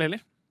i fengsel heller.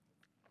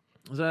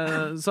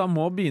 Så han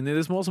må begynne i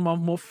det små. Så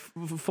han må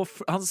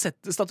han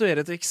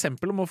statuerer et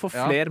eksempel om å få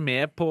Ja. flere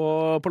med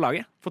på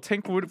laget. For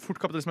tenk hvor fort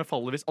kapitalismen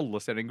faller hvis alle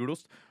stjeler en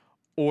gulost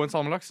og en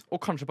salmalaks og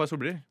kanskje et par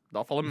solbriller.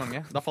 Da faller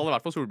mange. Da faller i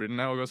hvert fall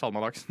solbrillene og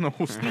salmalaksen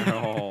og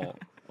osten.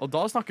 Og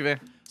da snakker vi.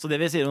 Så det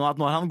vi sier nå er at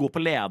nå er han god på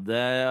å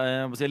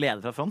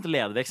lede fra front,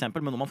 lede ved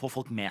eksempel, men nå må han få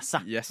folk med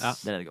seg. Yes.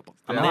 Det er det det går på.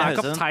 Ja, Han men er det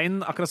høres- kaptein,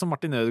 akkurat som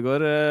Martin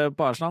Ødegaard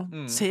på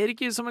Arsenal. Ser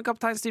ikke ut som en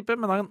kapteinstype,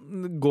 men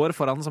han går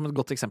foran som et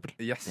godt eksempel.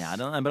 Yes. Det er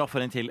en bra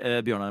oppføring til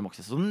Bjørnar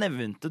Moxnes. Så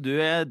nevnte du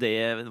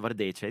det, var det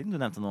daytrading du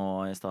nevnte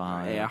nå i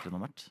stad? Ja. For nå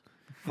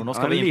Det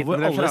skal var en vi inn på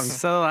liten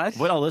referanse, det der.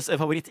 vår alles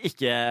favoritt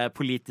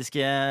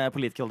ikke-politiske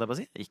politiker, holdt jeg på å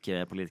si.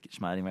 Ikke politiker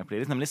som er Ingvar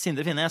Politisk, nemlig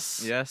Sindre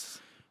Finnes. Yes.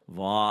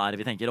 Hva er det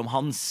vi tenker om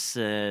hans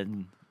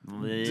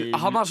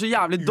Han er så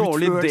jævlig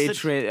dårlig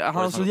utførelser?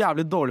 Han er så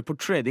jævlig dårlig på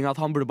trading at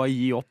han burde bare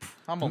gi opp.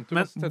 Han vant jo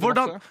Men masse til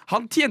Hvordan? masse.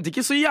 Han tjente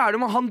ikke så jævlig,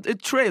 men han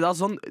trada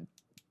sånn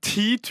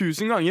 10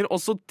 000 ganger, og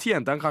så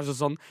tjente han kanskje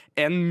sånn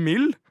 1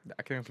 mill. Det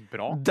er ikke ganske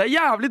bra. Det er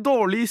jævlig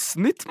dårlig i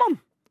snitt, mann.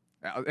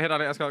 Ja, helt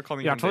ærlig, kan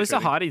I hvert fall hvis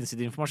jeg har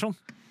innsideinformasjon.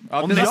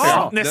 Ja, Og den er nesten-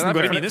 fair. nesten Den er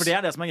går i fair. minus. For det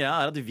er det som er greia,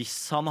 er at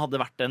hvis han hadde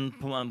vært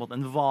på en måte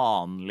en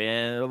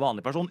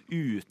vanlig person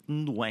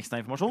uten noe ekstra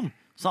informasjon,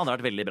 så hadde det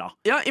vært veldig bra.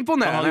 Ja, Han hadde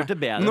imponerende. gjort det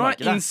bedre i Nå er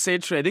markedet.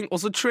 inside trading, og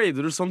så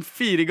trader du sånn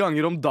 4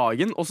 ganger om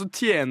dagen, og så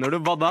tjener du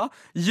hva da?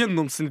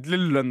 Gjennomsnittlig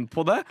lønn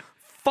på det?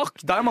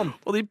 Fuck deg, mann.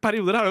 Og de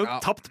perioder har jo Ja.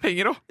 tapt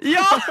penger òg.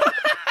 Ja!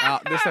 Ja,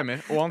 det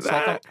stemmer. Og han sa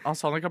at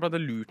han ikke hadde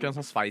lurt i en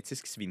sånn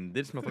sveitsisk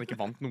svindel, som at han ikke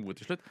vant noe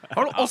til slutt.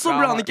 Og så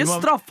ble han ikke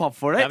straffa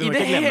for det Ja, vi i må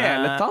det ikke glemme-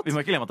 hele tatt. Vi må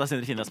ikke glemme at det er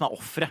Sindre Finnes som er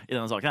offeret i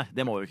denne saken her.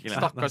 Det må vi jo ikke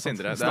glemme. Stakkars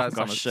Sindre. Det er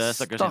Stakkars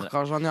Sindre.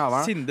 Stakkars han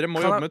jævelen. Sindre må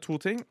Kan jobbe jeg- med 2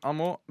 ting. Han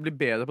må bli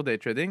bedre på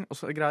daytrading. Og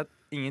så er det greit,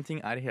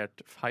 ingenting er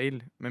helt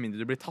feil med mindre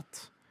du blir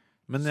tatt.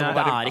 Men Så jeg,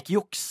 det er ikke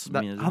juks.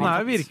 han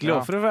er jo virkelig Ja.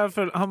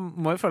 offeret. Han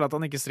må jo føle at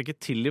han ikke strekker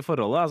til i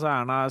forholdet. Altså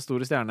Erna er stor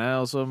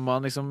stjerne, og så må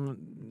han liksom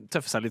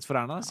tøffe seg litt for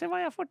Erna. Se hva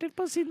jeg får til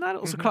på siden her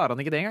Og så klarer han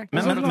ikke det engang.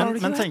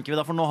 Men tenker vi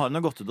da, for nå har hun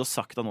jo gått ut og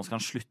sagt at nå skal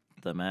han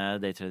slutte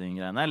med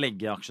daytrading-greiene.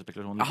 Legge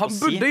aksjespekulasjonen litt Han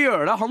på burde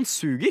gjøre det. Han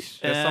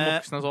suger. Det sa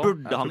Moxnes også.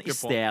 Burde Jeg han tok det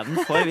på.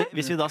 istedenfor,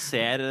 hvis vi da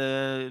ser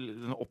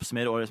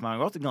oppsummerer året som har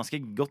gått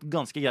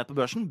ganske greit på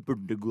børsen,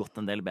 burde gått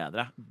en del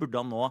bedre.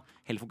 Burde han nå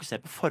heller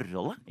fokusere på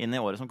forholdet inn i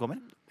året som kommer?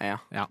 Ja.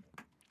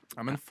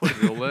 Ja, men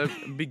forholdet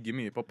bygger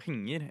mye på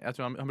penger. Jeg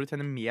tror han burde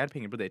tjene mer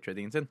penger på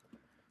daytradingen sin.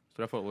 Så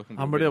tror jeg forholdet kommer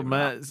til Han å burde bli jobbe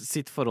med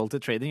sitt forhold til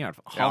trading. I hvert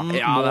fall. Han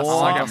Ja, det er må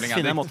sant. Gambling er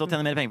finne en dyrt. måte å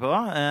tjene mer penger på.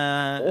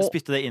 Og-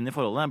 Spytte det inn i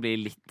forholdet, bli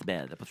litt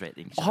bedre på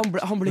trading. Og han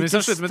ble Men hvis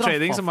han slutter med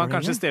trading, så må han straffa for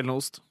kanskje det. stjele noe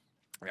ost.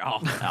 Ja.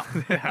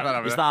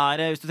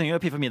 Der Hvis du trenger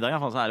å piffe middag,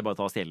 så er det bare å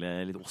ta og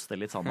stjele litt ost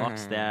eller litt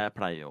sandaks. Det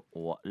pleier jo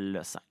å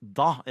løse seg.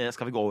 Da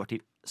skal vi gå over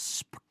til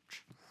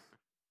sport.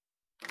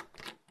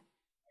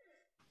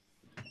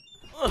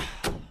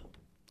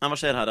 Hva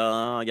skjer her,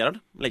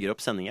 Gerhard? Legger du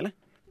opp sending, eller?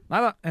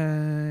 Neida,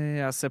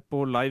 jeg ser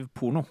på live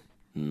porno.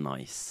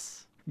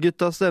 Nice.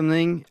 Guttas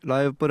stemning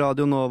live på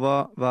Radio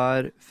Nova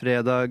hver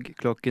fredag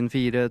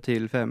 4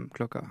 til 5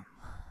 klokka.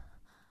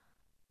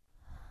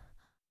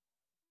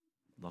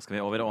 Da skal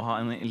vi over og ha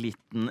en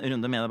liten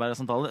runde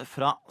medarbeidersamtale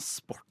fra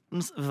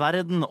sportens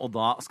verden. Og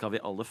da skal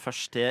vi aller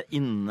først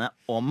inne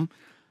om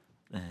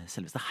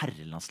selveste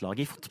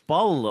herrelandslaget i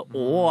fotball.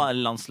 Og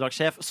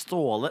landslagssjef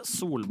Ståle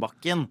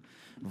Solbakken.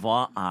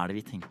 Hva er det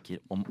vi tenker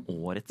om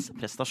årets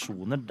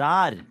prestasjoner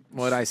der?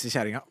 Må reise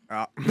kjæringa.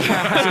 Ja.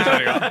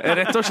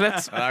 Rett og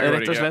slett.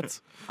 Rett og slett.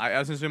 Nei,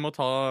 jeg synes vi må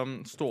ta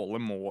Ståle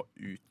må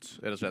ut,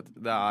 rett og slett.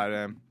 Det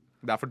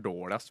er for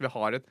dårlig, ass. Vi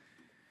har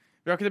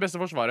ikke det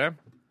beste forsvaret,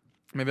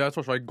 men vi har et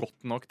forsvar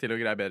godt nok til å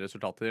greie bedre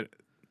resultater.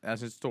 Jeg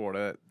synes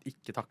Ståle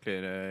ikke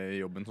takler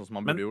jobben sånn som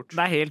han burde gjort.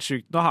 Det er helt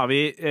sykt. Nå har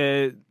vi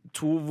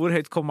hvor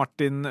høyt kom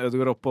Martin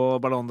Ødegaard opp på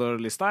Ballon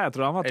d'Or-lista? Jeg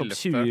tror han var topp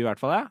 20 i hvert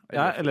fall.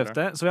 Ja,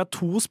 11. Så vi har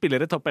 2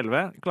 spillere topp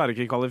 11. Klarer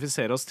ikke å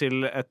kvalifisere oss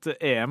til et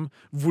EM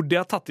hvor de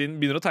har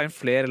begynner å ta inn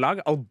flere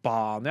lag.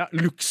 Albania,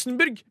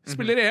 Luxemburg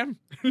spiller EM!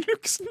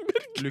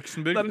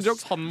 Luxemburg,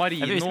 San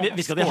Marino. Jeg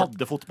visste at de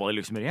hadde fotball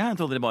i Luxemburg. Jeg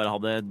trodde de bare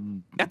hadde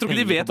Jeg tror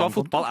ikke de vet hva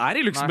fotball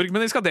er i Luxemburg,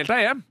 men de skal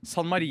delta i EM.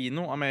 San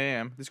Marino er med i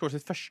EM. De skårer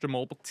sitt første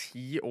mål på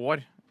 10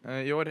 år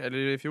i år,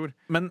 eller i fjor.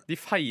 Men de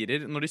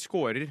feirer når de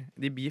skårer.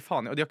 De blir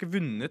faen i. Og de har ikke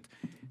vunnet.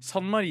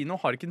 San Marino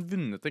har ikke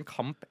vunnet en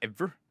kamp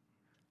ever.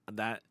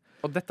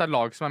 Og dette er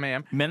lag som er med i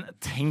EM. Men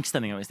tenk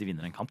stemningen hvis de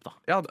vinner en kamp, da.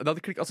 Ja,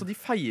 altså de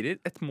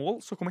feirer et mål,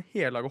 så kommer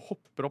hele laget og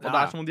hopper opp. Og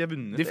det er som om de har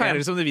vunnet De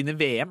feirer som de vinner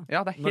VM.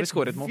 Ja, det er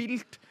helt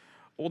vilt.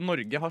 Og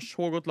Norge har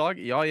så godt lag.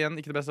 Ja, igjen,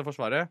 ikke det beste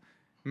forsvaret.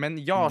 Men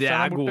ja, det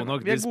er gode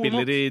nok. De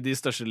spiller i de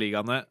største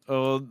ligaene.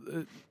 Og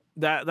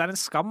det er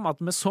en skam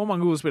at med så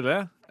mange gode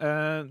spillere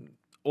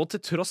og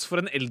til tross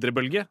for en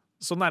eldrebølge,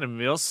 så nærmer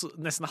vi oss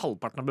nesten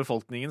halvparten av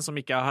befolkningen som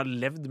ikke har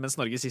levd mens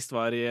Norge sist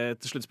var i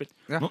et sluttspill.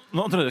 Ja.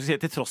 Nå tror jeg du skulle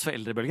si til tross for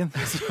eldrebølgen.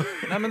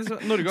 Nei, men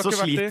Norge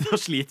har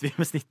ikke sliter vi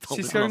med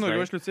snittallet. Sist gang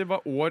Norge var i sluttspill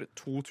var år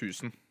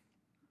 2000.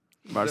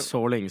 Var det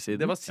så lenge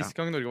siden? Det var sist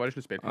gang Norge var i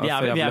sluttspill. Vi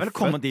er vel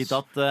kommet dit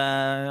at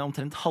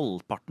omtrent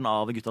halvparten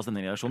av Guttas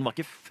stemning-reaksjonen var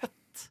ikke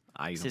født.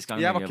 Sist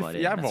gang jeg var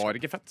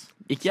ikke født.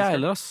 Ikke jeg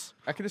heller, ass.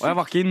 Og jeg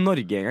var ikke i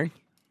Norge engang.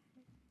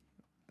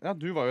 Ja,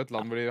 du var jo et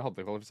land hvor de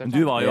hadde kvalifisert.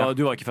 Du var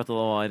ikke født da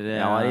det var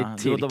Jeg var i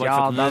Tyrkia,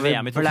 da vi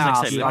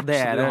blæste av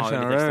dere,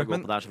 skjønner du.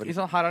 Men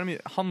her er det mye.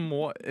 Han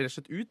må rett og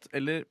slett ut,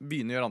 eller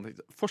begynne å gjøre andre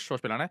ting.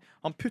 Forsvarsspillerne,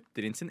 han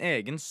putter inn sin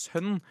egen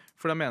sønn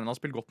fordi han mener han har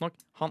spilt godt nok.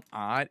 Han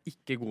er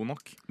ikke god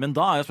nok. Men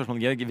da er jo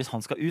spørsmålet, Georg, hvis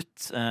han skal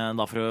ut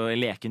da for å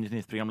leke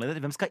nytt programleder,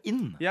 hvem skal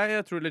inn?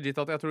 Jeg tror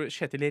legit at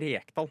Kjetil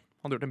Rekdal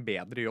hadde gjort en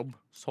bedre jobb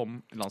som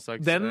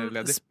landslagsleder.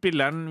 Den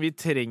spilleren vi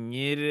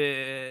trenger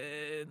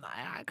Nei,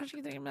 jeg kanskje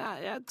ikke trenger, men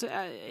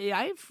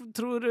jeg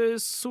tror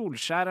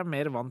Solskjær er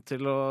mer vant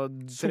til å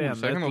trene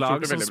et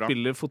lag som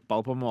spiller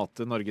fotball på en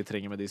måte Norge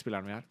trenger med de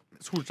spillerne vi har.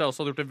 Solskjær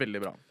også hadde gjort det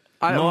veldig bra.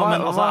 Men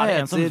er det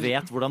en som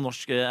vet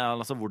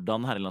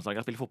hvordan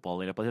herrelandslaget har spilt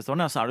fotball i løpet av de siste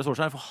årene, så er det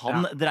Solskjær, for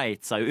han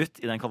dreit seg jo ut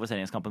i den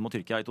kvalifiseringskampen mot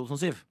Tyrkia i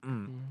 2007.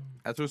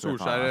 Jeg tror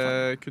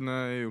Solskjær kunne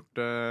gjort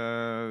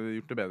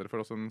det bedre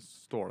for oss enn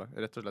Ståle,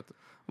 rett og slett.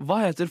 Hva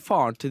heter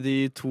faren til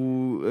de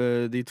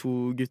to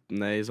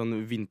guttene i sånn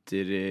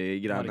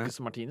vintergreiene? Marcus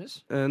Martinus?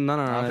 Nei.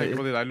 Jeg tenker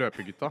på de der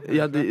løpegutta.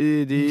 Ja,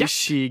 de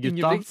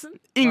skigutta.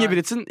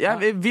 Ingebrigtsen. Ja,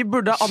 vi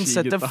burde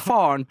ansette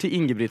faren til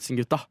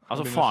Ingebrigtsen-gutta.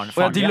 Altså faren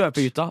Og de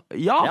løpegutta.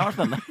 Ja, det var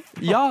spennende.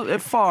 Ja,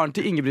 faren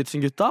til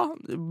Ingebrigtsen-gutta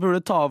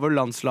burde ta over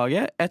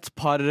landslaget. Et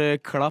par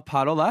klapp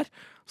her og der.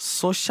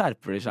 Så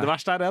skjerper de seg. Det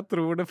verste er jeg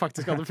tror det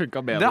faktisk hadde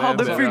funket bedre. Det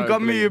hadde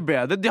funket mye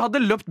bedre. De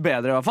hadde løpt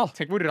bedre i hvert fall.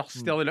 Tenk hvor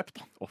raskt de hadde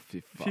løpt da. Fy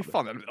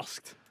faen, det hadde løpt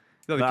raskt.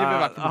 Vi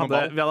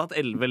hadde hatt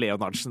 11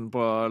 Leonardsen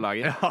på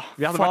laget.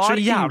 Vi hadde vært så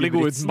jævlig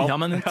gode uten ball.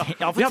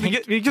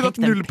 Vi kunne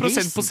hatt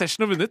 0%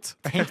 possession og vunnet.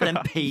 Tenk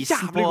den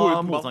pacen på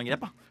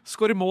motangrepet.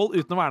 Skåre mål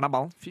uten å verne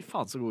ball. Fy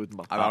faen, så god uten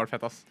ball. Det har vært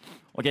fett, ass.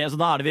 Ok, så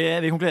da er det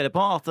vi konkluderer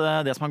på at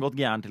det som har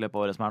gått gærent til løpet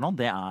av året som er nå,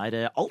 det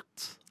er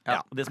alt. Ja.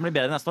 Og det som blir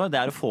bedre neste år, det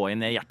er å få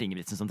inn Gjert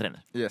Ingebrigtsen som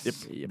trener. Yes.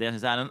 Det synes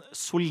jeg er en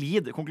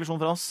solid konklusjon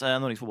for oss,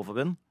 Norges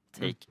Fotballforbund.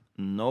 Take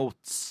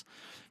notes.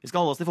 Vi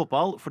skal holde oss til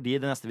fotball, fordi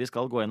det neste vi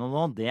skal gå gjennom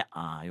nå, det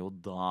er jo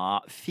da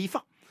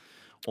FIFA.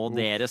 Og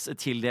deres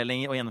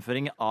tildeling og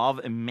gjennomføring av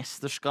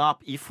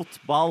mesterskap i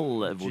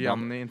fotball.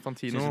 Gianni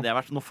Infantino. Synes det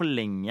har vært noe for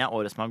lenge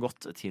året som har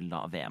gått til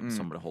da VM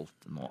som ble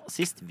holdt nå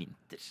sist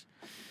vinter.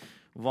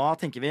 Hva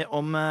tenker vi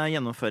om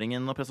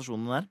gjennomføringen og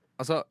prestasjonene der?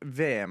 Altså,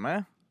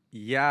 VM-et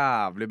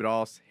jævlig bra.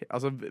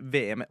 Altså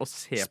VM å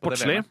se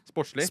Sportslig.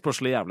 På det VM.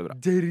 Sportslig jævlig bra.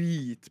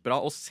 Dritbra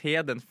å se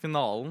den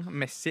finalen.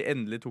 Messi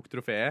endelig tok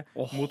trofeet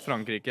mot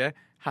Frankrike.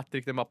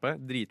 Hat-trick til Mbappé.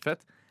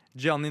 Dritfett.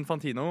 Gianni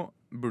Infantino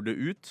burde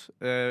ut.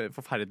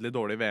 Forferdelig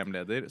dårlig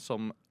VM-leder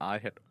som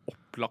er helt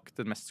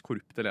opplagt den mest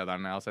korrupte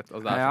lederen jeg har sett.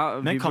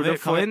 Altså, Vi burde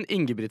få inn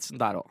Ingebrigtsen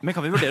der også. Men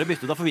kan vi vurdere å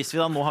bytte ut da? For hvis vi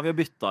da, nå har vi jo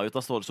bytta ut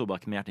av Ståle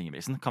Solbakken med Gjert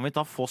Ingebrigtsen. Kan vi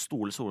da få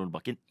Ståle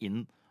Solbakken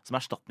inn som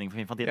erstatning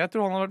for Infantile? Jeg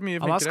tror han har vært mye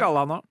Han har flinkere.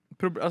 skalla nå.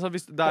 På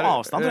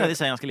avstand tror jeg de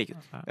ser ganske like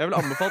ut. Jeg vil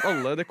anbefale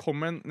alle. Det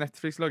kom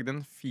Netflix lagde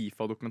en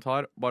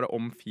FIFA-dokumentar bare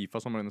om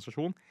FIFA som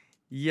organisasjon.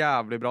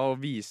 Jævlig bra og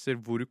viser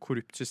hvor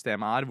korrupt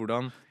systemet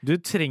hvordan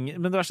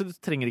Men det verste, du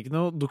trenger ikke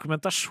noe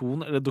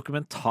dokumentasjon eller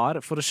dokumentar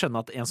for å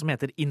skjønne at en som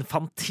heter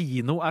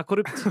Infantino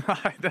korrupt.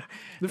 Nei,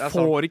 Du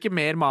får ikke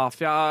mer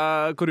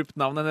mafia-korrupt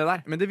navn enn det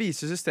der. Men det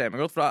viser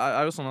systemet godt, for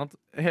det jo sånn at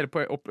hele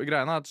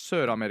greiene at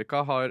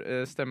Sør-Amerika har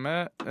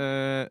stemme,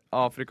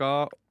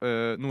 Afrika,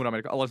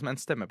 Nord-Amerika, alle som en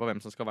stemme på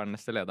hvem som skal være den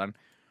neste lederen.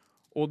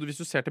 Og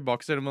hvis du ser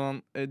tilbake, så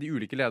hvordan de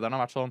ulike lederne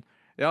har vært sånn.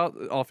 Ja,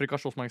 Afrika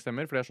har så mange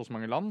stemmer, for det så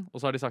mange land.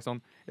 Og så har de sagt sånn,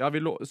 ja,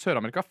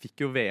 Sør-Amerika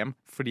fikk jo VM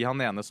fordi han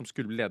ene som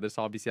skulle bli leder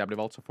sa hvis jeg blir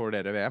valgt, så får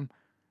dere VM.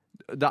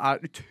 Det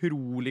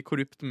utrolig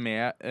korrupt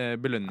med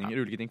belønninger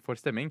og ulike ting for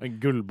stemming.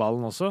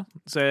 Gullballen også.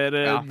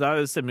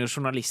 Der stemmer jo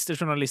journalister.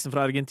 Journalisten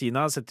fra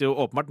Argentina setter jo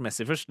åpenbart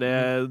Messi først. Det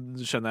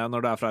skjønner jeg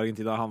når det fra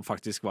Argentina han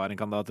faktisk var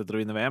en kandidat etter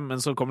å vinne VM. Men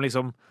så kommer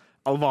liksom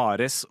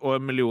Alvarez og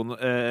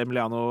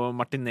Emiliano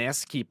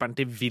Martinez, keeperen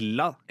til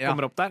Villa,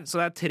 kommer opp der. Så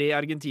det 3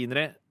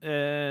 argentinere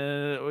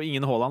og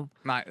ingen Haaland.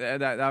 Nei,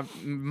 det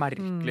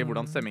merkelig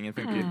hvordan stemmingen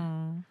funker.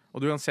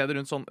 Og du kan se det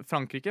rundt sånn.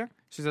 Frankrike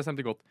synes jeg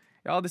stemte godt.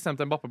 Ja, de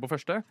stemte Mbappé på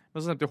første, men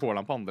så stemte de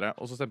Haaland på andre,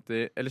 og så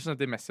stemte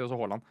de Messi og så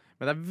Haaland.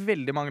 Men det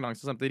veldig mange land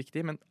som stemte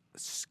riktig, men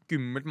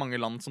skummelt mange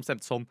land som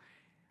stemte sånn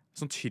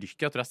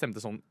Tyrkia. Jeg tror jeg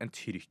stemte sånn en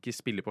tyrkisk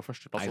spiller på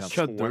førsteplass, og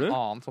så en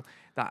annen sånn.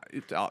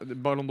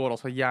 Ballon d'Or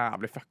også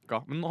jævlig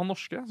fucka. Men han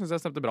norske synes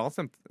jeg stemte bra.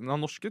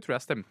 Han norske tror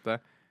jeg stemte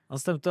Han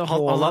stemte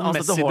Haaland,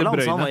 Messi, De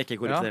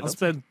Bruyne.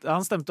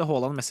 Han stemte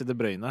Haaland, Messi, De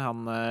Bruyne.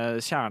 Han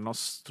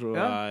Kjernås tror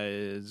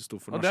jeg sto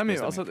for norsk.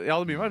 Jeg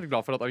hadde mye vært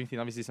glad for at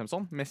Argentina hvis de stemte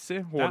sånn. Messi,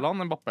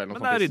 Haaland, Mbappé eller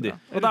noe sånt. Men det ryddig.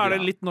 Og da det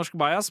litt norsk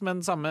bias,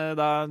 men samme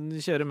da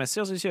kjører Messi,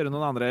 og så kjører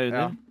noen andre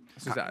under.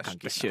 Jeg kan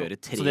ikke kjøre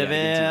 3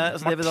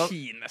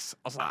 Martinez,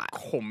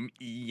 kom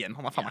igjen.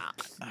 Han faen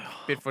meg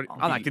keeper.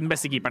 Han ikke den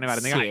beste keeperen i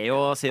verden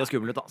engang. Ser jo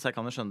skummel ut, da, så jeg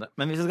kan jo skjønne det.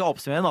 Men hvis vi skal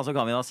oppsummere, da, så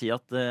kan vi da si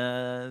at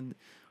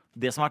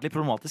det som har vært litt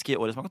problematisk i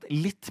årets mange,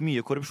 litt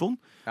mye korrupsjon.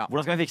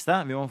 Hvordan skal vi fikse det?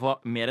 Vi må få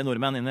mer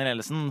nordmenn inn i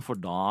ledelsen, for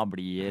da får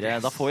vi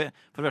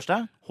for det første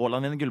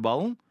Haaland vinner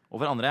gullballen, og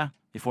for det andre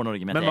vi får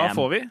Norge med VM. Men hva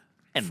får vi?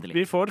 Endelig.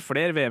 Vi får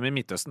flere VM i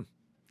Midtøsten.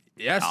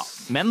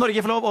 Men Norge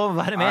får lov å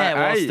være med,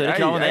 og større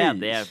krav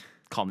enn det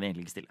kan vi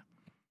egentlig ikke stille.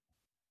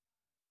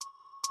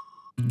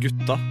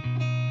 Gutta,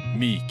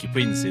 myke på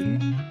innsiden.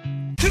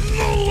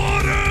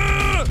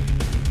 Knallharde!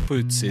 På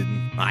utsiden.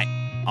 Nei,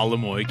 alle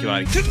må ikke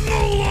være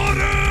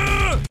knallharde!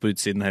 På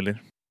utsiden heller.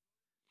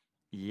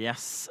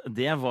 Yes,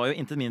 det var jo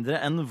intet mindre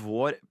enn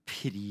vår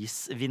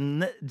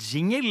prisvinnende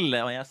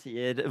jingle. Og jeg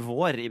sier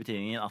vår i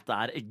betydningen at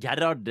det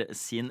Gerhard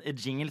sin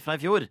jingle fra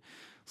i fjor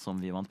som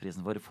vi vant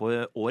prisen for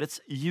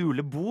årets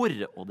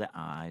julebord. Og det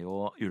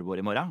jo julebord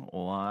i morgen.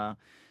 Og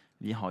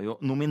vi har jo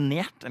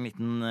nominert en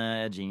liten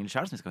jingle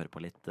selv som vi skal høre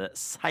på litt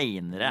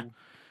senere.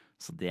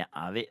 Så det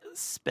vi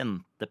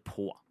spente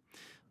på.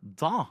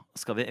 Da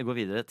skal vi gå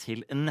videre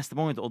til neste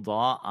punkt, og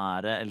da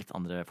det litt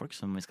andre folk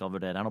som vi skal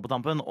vurdere her nå på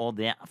tampen, og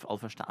det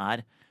aller første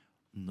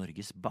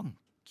Norges Bank.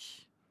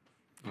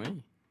 Oi.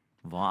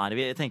 Hva det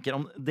vi tenker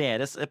om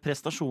deres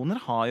prestasjoner?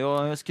 Har jo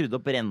skrudd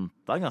opp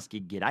renta ganske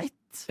greit.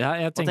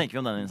 Hva tenker vi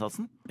om den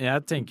innsatsen?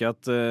 Jeg tenker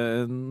at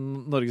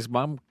Norges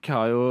Bank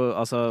har jo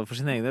for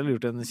sin egen del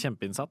gjort en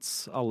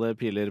kjempeinnsats. Alle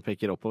piler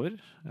peker oppover.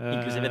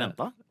 Inklusive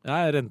renta?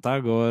 Ja, renta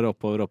går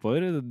oppover.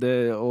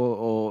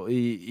 Og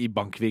i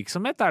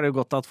bankvirksomhet det jo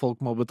godt at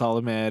folk må betale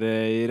mer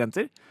i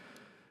renter.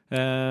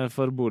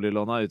 For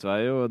boliglåna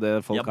utveier jo det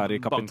folk har i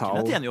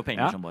kapital. Bankene tjener jo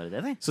penger som bare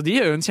det. Så de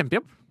gjør jo en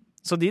kjempejobb.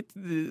 Så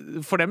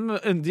for dem,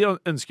 de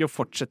ønsker å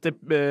fortsette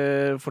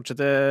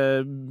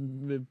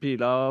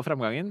pila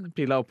framgangen,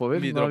 pila oppover.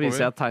 Nå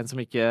viser jeg et tegn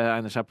som ikke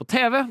egner seg på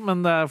TV,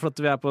 men det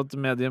flott vi på et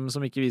medium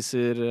som ikke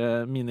viser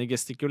mine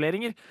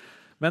gestikuleringer.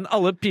 Men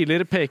alle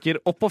piler peker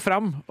opp og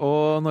fram,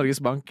 og Norges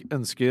Bank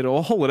ønsker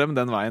å holde dem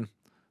den veien.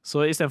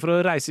 Så i stedet for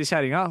å reise i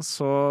kjæringa,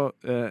 så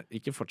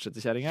ikke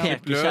fortsette kjæringa.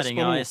 Peker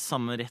kjæringa i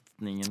samme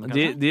retningen?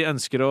 De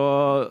ønsker å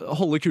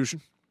holde kursen.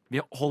 Vi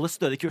holder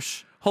stødig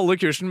kurs. Holde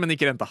kursen, men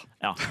ikke renta.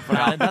 Ja, for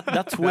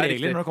det to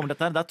regler når det kommer til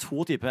dette. Det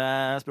to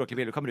typer språklige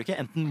bilder du kan bruke.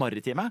 Enten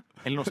maritime,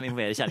 eller noe som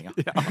involverer kjæringa.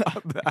 Ja,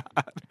 det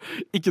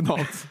ikke noe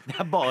annet.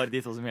 Det bare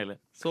de to som gjelder.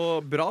 Så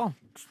bra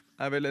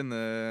vel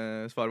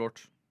svaret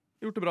vårt.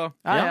 Gjort det bra.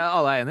 Ja,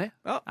 alle enige.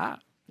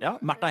 Ja,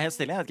 Märtha helt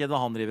stille. Jeg vet ikke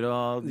hva han driver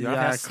og gjør.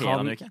 Jeg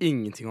kan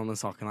ingenting om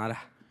den saken her.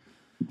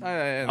 Nei,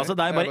 altså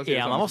det bare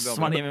en av oss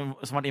som har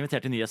vært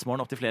invitert til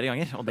Nyhetsmorgen opp til flere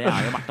ganger, og det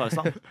jo Märtha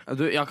Arstad.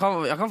 Jeg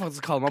kan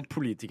faktisk kalle meg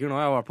politiker nå.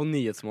 Jeg har vært på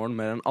Nyhetsmorgen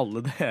mer enn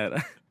alle dere.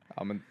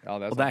 men, ja,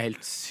 det er Og det er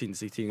helt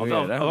sinnssykt ting å Det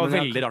var, gjøre. det var Men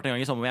jeg- veldig rart en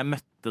gang i sommer hvor jeg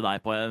møtte deg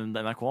på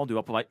NRK, og du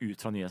var på vei ut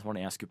fra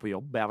Nyhetsmorgen og jeg skulle på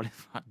jobb. Jeg var litt,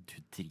 hva er det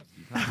du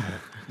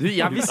driver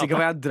Jeg visste ikke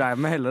hva jeg drev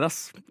med heller, ass.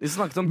 Vi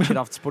snakket om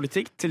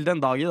kraftspolitikk. Til den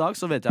dag i dag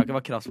så vet jeg ikke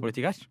hva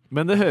kraftspolitikk er.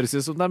 Men det høres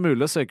ut som det er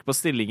mulig å søke på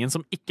stillingen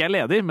som ikke er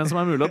ledig, men som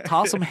er mulig å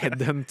ta som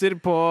headhunter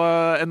på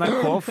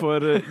NRK for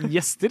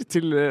gjester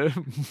til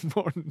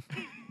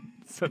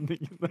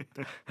morgensendingene.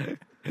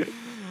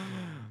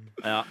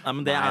 Ja, nei,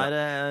 men det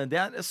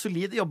er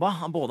solid jobba,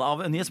 både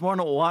av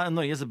Nyhetsmorgen og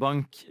Norges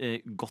Bank.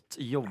 Godt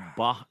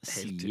jobba,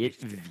 sier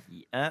vi.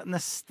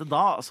 Neste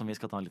da, som vi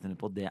skal ta litt inn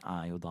på, det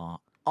er jo da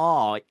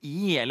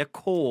AI, eller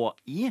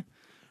KI,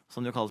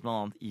 som det jo kalles blant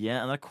annet i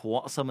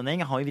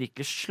NRK-sammenheng, har jo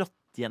virkelig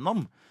slått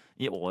gjennom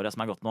i året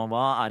som er gått nå.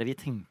 Hva er det vi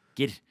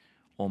tenker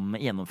om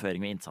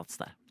gjennomføring og innsats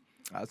der?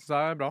 Jeg synes det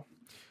er bra.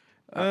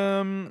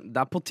 Det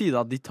er på tide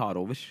at de tar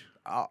over.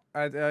 Ja,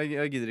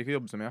 jeg gidder ikke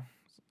å jobbe så mye.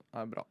 Det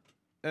er bra.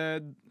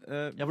 Ja,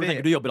 for du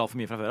tenker du jobber alt for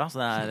mye fra før,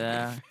 så det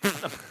er...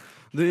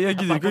 Jeg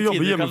gidder ikke å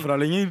jobbe hjemmefra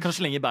lenger. Kan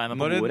slenge beina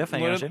på Når bordet for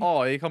en en gangs skyld.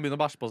 AI kan begynne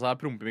å bæsje på seg,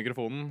 prompe i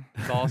mikrofonen,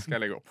 da skal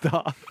jeg legge opp.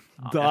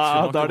 Da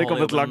har de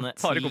kommet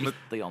langt. Da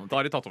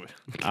har de tatt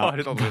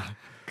over.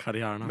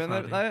 Karrieren Men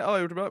nei, AI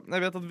har gjort det bra.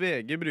 Jeg vet at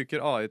VG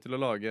bruker AI til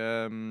å lage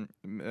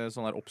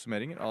sånne her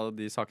oppsummeringer av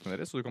de sakene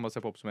deres, så du kan bare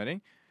se på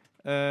oppsummering.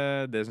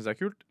 Det synes jeg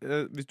er kult.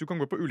 Hvis du kan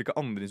gå på ulike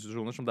andre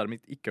institusjoner som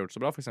dermed ikke har gjort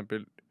så bra, for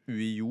eksempel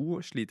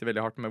UiO sliter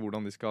veldig hardt med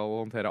hvordan de skal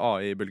håndtere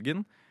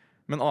AI-bølgen.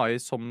 Men AI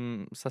som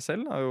seg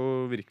selv er jo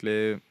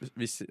virkelig,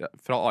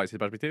 fra AI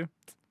sitt perspektiv,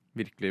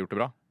 virkelig gjort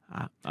det bra.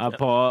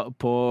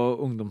 På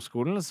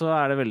ungdomsskolen så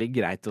er det veldig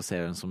greit å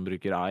se hvem som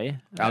bruker AI.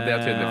 Ja, det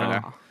er tydelig, føler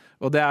jeg.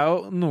 Og det er jo,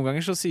 noen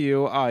ganger så sier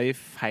jo AI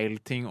feil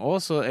ting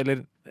også,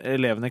 eller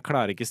elevene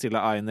klarer ikke stille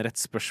AI-en rett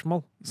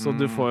spørsmål. Så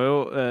du får jo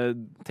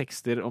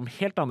tekster om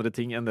helt andre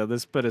ting enn det det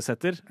spørres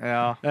etter.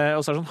 Ja.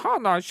 Og så er det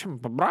sånn, det er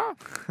kjempebra!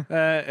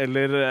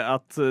 Eller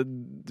at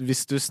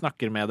hvis du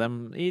snakker med dem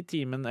i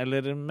timen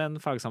eller med en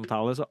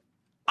fagsamtale, så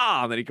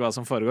aner ikke hva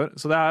som foregår.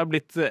 Så det har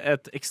blitt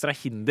et ekstra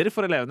hinder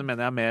for elevene,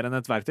 mener jeg, mer enn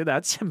et verktøy. Det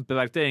er et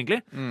kjempeverktøy,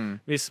 egentlig.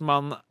 Hvis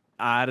man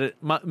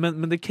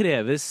men det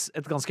kreves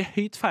et ganske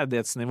høyt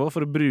ferdighetsnivå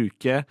for å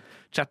bruke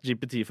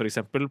ChatGPT for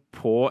eksempel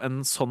på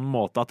en sånn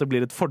måte at det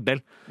blir et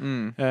fordel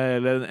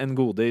eller en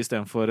gode i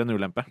stedet for en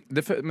ulempe.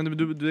 Men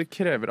det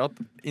krever at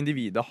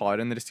individet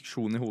har en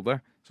restriksjon i hodet.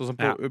 Sånn som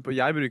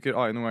jeg bruker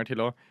AI noen ganger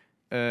til å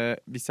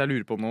hvis jeg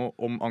lurer på noe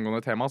om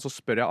angående tema, så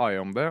spør jeg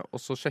AI om det, og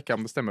så sjekker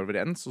jeg om det stemmer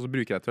overens, og så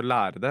bruker jeg det til å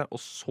lære det,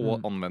 og så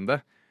anvende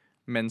det.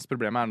 Mens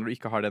problemet er når du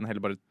ikke har den,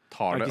 heller bare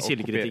tar det. Det er ikke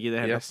kildekritikk i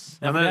det hele.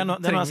 Ja, det er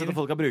noe jeg har sett at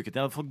folk har brukt det.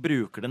 At folk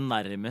bruker det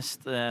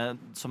nærmest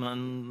som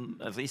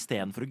i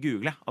stedet for å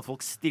google. At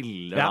folk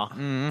stiller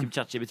typ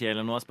ChatGPT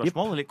eller noe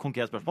spørsmål, eller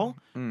konkret spørsmål,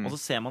 og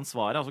så ser man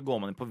svaret, og så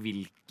går man inn på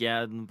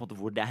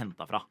hvor det er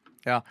hentet fra.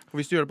 Ja, for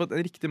hvis du gjør det på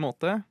en riktig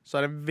måte, så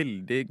er det en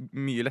veldig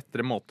mye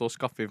lettere måte å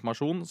skaffe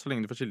informasjon, så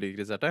lenge du får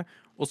kildekritisert det,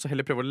 og så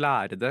heller prøve å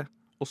lære det,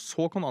 og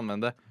så kan du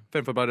anvende det.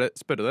 Fremfor bare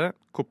spørre det,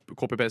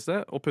 copy-paste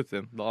det og putte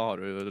det inn. Da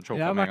har du det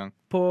choka med en gang. Jeg har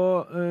vært på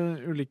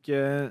ulike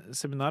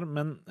seminar,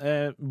 men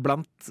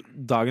blant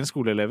dagens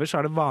skoleelever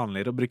så er det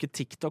vanligere å bruke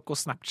TikTok og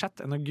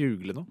Snapchat enn å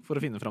google noe for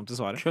å finne frem til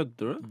svaret.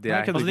 Kødder du? Det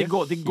er Altså,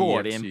 de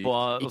går inn på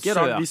og Ikke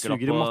rart de søker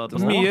suger i opp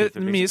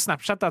matte. Mye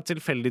Snapchat er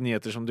tilfeldige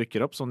nyheter som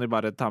dukker opp, som de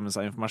bare tar med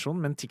seg informasjon,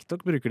 men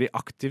TikTok bruker de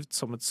aktivt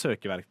som et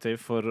søkeverktøy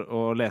for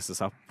å lese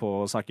seg opp på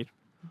saker.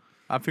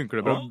 Her funker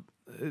det bra.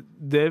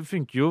 Det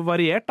funker jo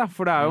variert, da,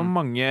 for det er jo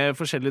mange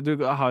forskjellige.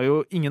 Du har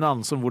jo ingen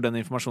anelse om hvor den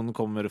informasjonen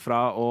kommer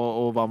fra,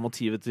 og hva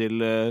motivet til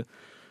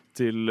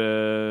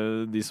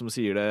de som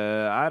sier det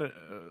er.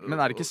 Men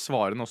er ikke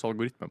svarene også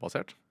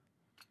algoritmebasert?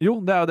 Jo,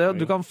 det er jo det.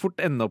 Du kan fort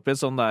ende opp i et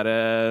sånn der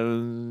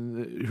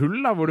hull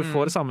da, hvor du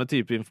får samme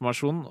type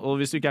informasjon, og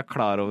hvis du ikke er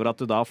klar over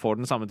at du da får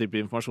den samme type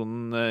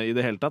informasjonen i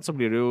det hele tatt, så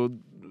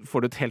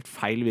får du et helt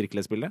feil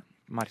virkelighetsbilde.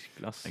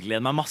 Merkelig, ass. Jeg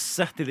gleder meg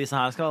masse til disse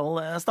her skal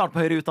starte på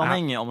høyere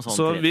utdanning. Om sånn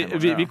så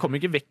vi kommer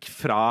ikke vekk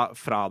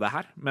fra det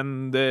her,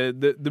 men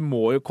det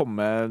må jo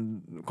komme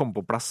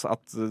på plass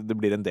at det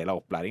blir en del av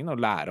opplæringen å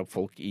lære opp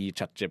folk i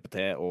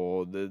ChatGPT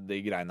og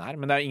de greiene her.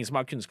 Men det er ingen som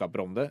har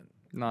kunnskaper om det.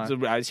 Nei. Så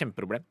det er et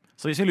kjempeproblem.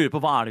 Så hvis vi lurer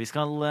på hva er det vi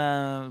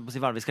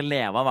skal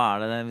leve av, hva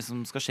er det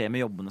som skal skje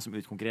med jobbene som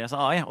utkonkurreres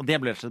av AI, og det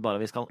blir rett og slett bare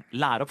at vi skal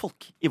lære opp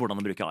folk i hvordan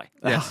å bruke AI.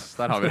 Yes,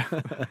 der har vi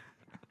det.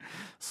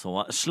 Så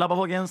slapp av,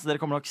 folkens. Dere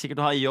kommer nok sikkert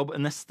til å ha jobb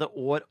neste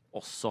år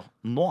også.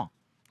 Nå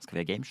skal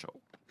vi ha gameshow.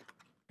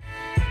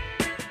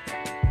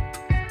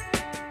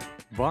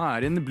 Hva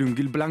er en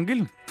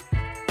blungelblangel?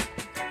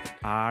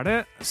 Er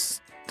det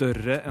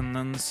større enn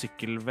en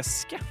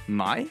sykkelveske?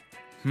 Nei.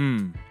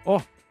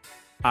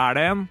 Er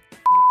det en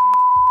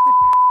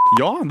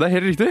Ja, det er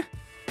helt riktig.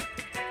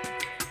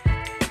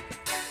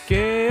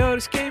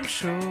 Georgs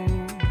gameshow?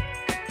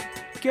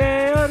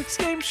 Georgs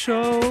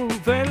gameshow.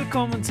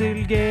 Velkommen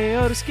til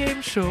Georgs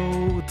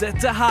gameshow.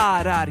 Dette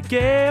her er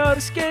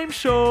Georgs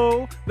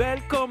gameshow.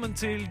 Velkommen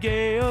til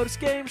Georgs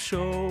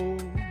gameshow.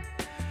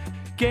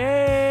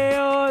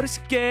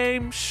 Georgs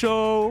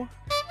gameshow.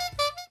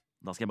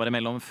 Da skal jeg bare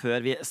melde om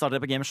før vi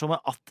starter på gameshowet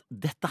at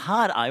dette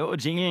her er jo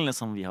jinglen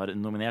som vi har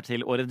nominert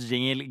til årets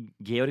jingle,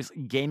 Georgs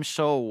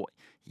gameshow.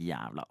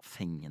 Jævla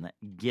fengende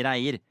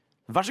greier.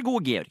 Vær så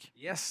god, Georg.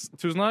 Yes,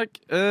 tusen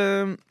takk.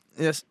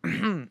 Yes.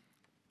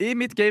 I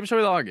mitt gameshow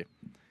i dag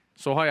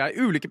så har jeg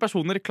ulike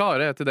personer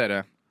klare til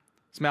dere,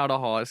 som jeg da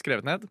har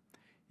skrevet ned.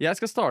 Jeg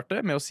skal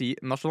starte med å si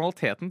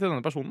nasjonaliteten til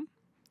denne personen.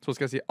 Så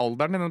skal jeg si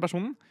alderen til denne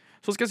personen.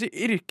 Så skal jeg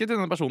si yrket til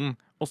denne personen.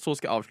 Og så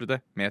skal jeg avslutte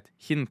med et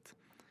hint.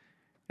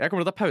 Jeg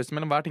kommer til å ta pause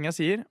mellom hver ting jeg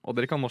sier, og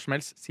dere kan når som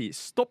helst si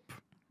stopp.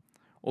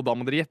 Og da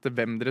må dere gjette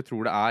hvem dere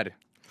tror det er.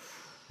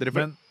 Dere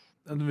får,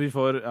 Vi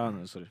får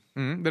sorry.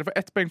 Dere får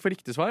 1 poeng for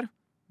riktig svar,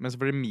 men så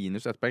får dere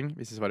minus 1 poeng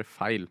hvis dere svarer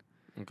feil.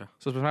 Okay.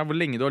 Så spørsmålet er hvor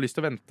lenge du har lyst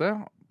til å vente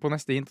på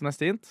neste hint og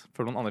neste hint,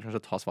 før noen andre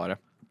kanskje tar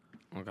svaret.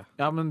 Okay.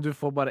 Ja, men du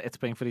får bare 1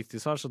 poeng for riktig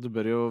svar, så du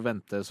bør jo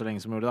vente så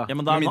lenge som mulig, da. Ja,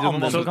 men da er det Mindre noen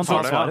andre noen som kan ta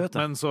tar det, svaret, vet du.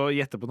 Men så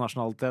gjette på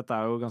nasjonalitet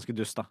er jo ganske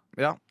dust, da.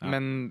 Ja,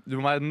 men du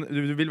vil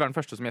være den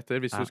første som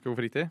gjetter hvis Ja. du skal gå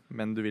for riktig,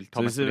 men du vil ta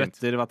Så hvis du neste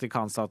hint, vetter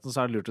Vatikanstaten,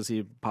 så er det lurt å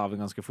si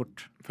paven ganske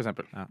fort. for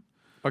eksempel. Ja.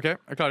 Ok,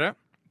 er klare?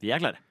 Vi er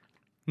klare.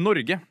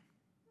 Norge.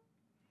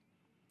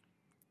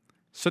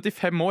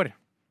 75 år.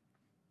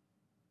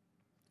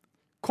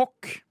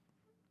 Kokk.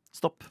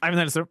 Stopp. Eivind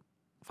Hellstrøm.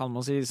 Faen,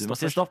 må si Du må stopp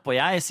si først. stopp, og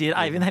jeg sier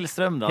Eivind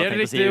Hellstrøm. Da Helt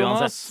tenker jeg å si riktig,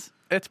 uansett. Jonas.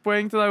 1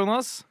 poeng til deg,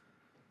 Jonas.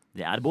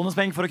 Det er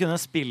bonuspoeng for å kunne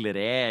spille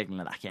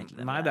reglene. Det er ikke egentlig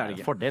det. Nei, det er det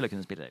ikke. Fordel å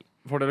kunne spille reglene.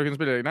 Fordel å kunne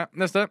spille reglene.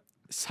 Neste.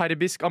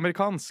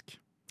 Serbisk-amerikansk.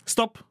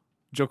 Stopp!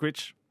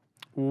 Djokovic.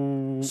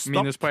 Stopp.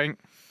 Minuspoeng.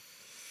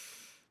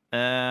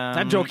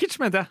 Nei, Djokic,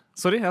 mente jeg.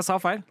 Sorry, jeg sa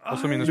feil.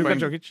 Også Luka minuspoeng.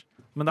 Djokic.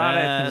 Men da er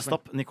det et minuspoeng.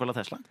 Stopp. Nikola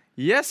Tesla.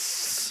 Yes!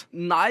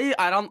 Nei,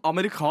 er han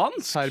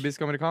amerikansk?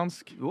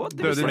 Serbisk-amerikansk. What?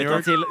 Døde i New Flytta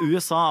York. til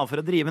USA for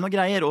å drive med noe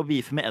greier og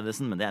beefe med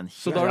Edison, men det er en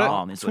Så helt da er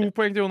annen det 2 historie.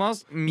 poeng til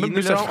Jonas. Men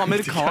Minus blir han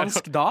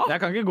amerikansk da? Jeg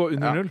kan ikke gå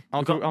under Ja. null.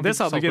 Han tok- han Det fikk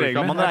sa du ikke i statsborgerskap.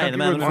 reglene. Man Jeg kan regner ikke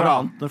med gå noe under.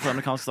 annet når du får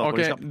amerikansk Ok,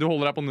 statsborgerskap. du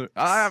holder deg på nu.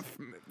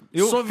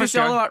 Jo, så hvis første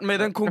jeg hadde gang. vært med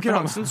i den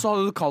konkurransen, så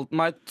hadde du kalt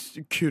meg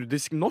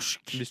kurdisk-norsk.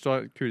 Hvis du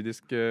har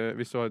kurdisk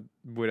hvis du har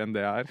hvor enn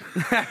det er.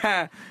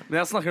 Men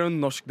jeg snakker om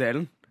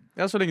norsk-delen.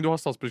 Ja, så lenge du har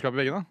statsborgerskap i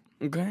begge, da.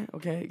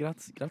 Ok,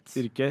 greit.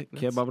 Yrke,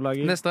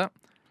 kebablager. Neste.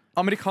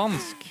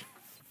 Amerikansk.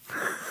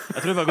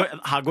 Jeg tror vi bare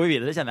går, her går vi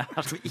videre, kjenner jeg.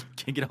 Her skal vi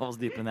ikke grave oss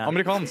dypere ned.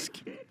 Amerikansk.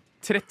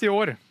 30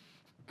 år.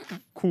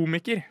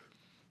 Komiker.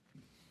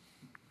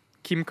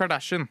 Kim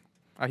Kardashian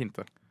er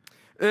hintet.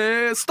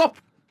 Stopp!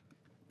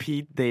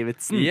 Pete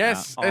Davidson.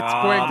 Yes, 1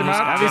 poeng til meg.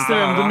 Jeg visste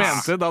hvem du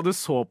mente da du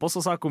så på,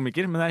 så sa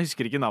komiker, men jeg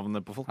husker ikke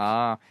navnet på folk.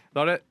 Da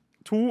er det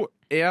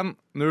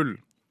 2-1-0.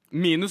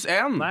 Minus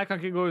 1. Nei, jeg kan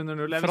ikke gå under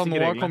null. Jeg Fra visste nå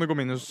ikke av kan reglene. det gå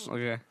minus.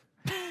 Ok.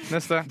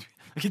 Neste.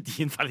 Det er ikke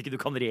din feil, ikke du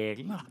kan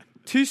reglene.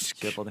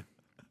 Tysk. Kjør på det.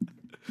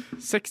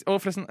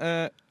 Forresten,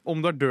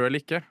 om du er død eller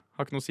ikke,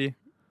 har ikke noe å si.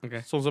 Ok.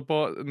 Sånn som på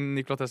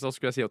Nikola Tesla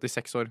skulle jeg si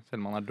 86 år, selv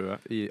om han er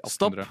død i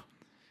 1800. Stopp.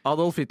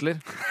 Adolf Hitler.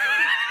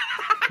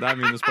 Det er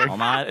minuspoeng.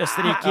 Han er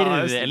østerriker,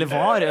 eller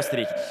var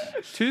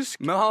østerriker. Tysk.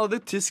 Men han hadde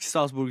tysk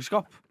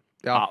statsborgerskap.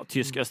 Ja,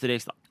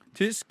 tysk-østerriksk, da.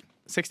 Tysk.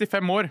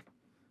 65 år.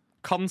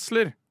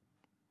 Kansler.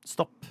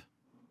 Stopp.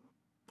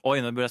 Oi,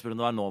 nå burde jeg spørre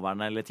om det var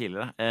nåværende eller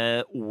tidligere.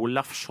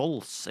 Olaf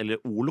Scholz, eller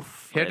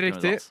Olof. Helt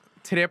riktig.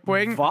 3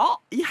 poeng. Hva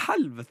i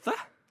helvete?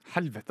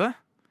 Helvete.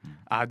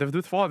 Er det du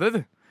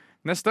fader?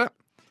 Neste.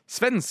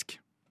 Svensk.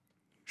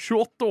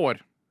 28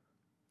 år.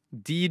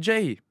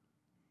 DJ.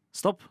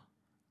 Stopp.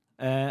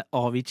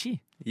 Avicii.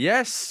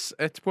 Yes,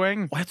 1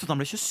 poeng. Å, jeg trodde han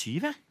ble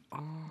 27, jeg.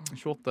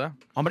 28.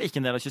 Han ble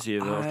ikke en del av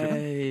 27-årsklubben.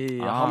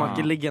 Nei, han er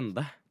ikke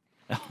legende.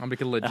 Han blir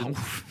ikke Ja,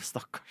 legend.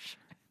 stakkars.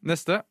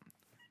 Neste.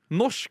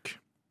 Norsk.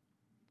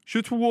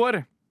 22 år.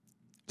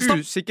 Stopp.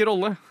 Usikker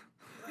rolle.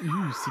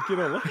 Usikker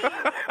rolle.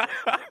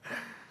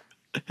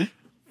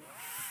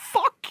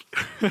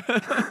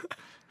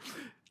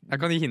 Jeg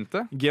kan gi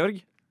hintet.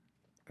 Georg.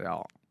 Ja.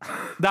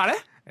 Det er det?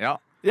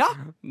 Ja.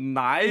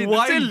 Nei, Wild.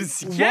 det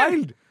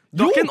elsker!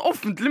 Du er ikke en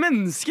offentlig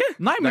menneske!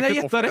 Nei, men Det er jeg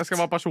ikke gjetta Jeg rett. skal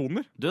være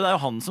personer. Du, det er jo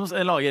han som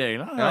lager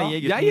reglene. Ja, Jeg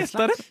gir gutten Jeg gjetta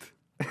slapp. rett.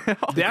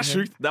 Det er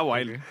sjukt. Det er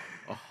wild.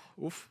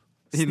 Uff.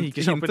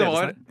 Sniker seg opp i Hintet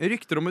var ledelsen.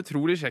 rykter om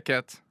utrolig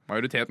kjekkhet.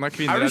 Majoriteten av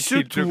kvinner Er du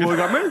 22 år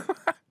gammel?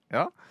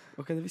 Ja.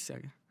 Ok, det visste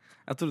jeg ikke.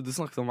 Jeg trodde du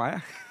snakket om meg.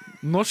 Jeg.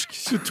 Norsk,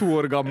 22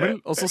 år gammel,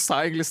 og så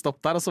sa jeg egentlig stopp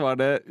der, og så var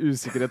det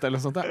usikkerhet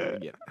eller noe sånt.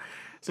 Ja.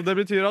 Så det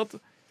betyr at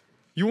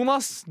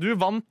Jonas, du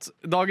vant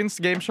dagens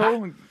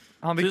gameshow.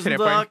 Han fikk 3 Tusen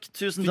poeng. takk.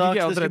 Tusen Fikk takk.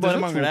 ikke jeg Det skulle 30 bare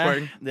to mangle.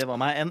 poeng? Det var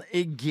meg en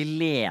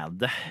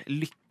glede.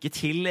 Lykke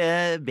til.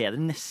 Bedre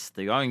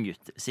neste gang,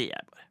 gutter, sier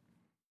jeg bare.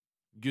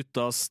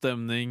 Guttas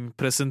stemning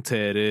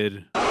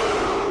presenterer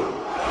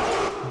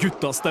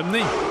Guttas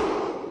stemning.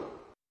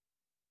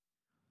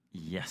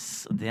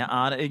 Yes, det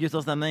er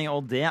guttas stemning,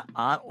 og det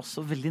er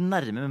også veldig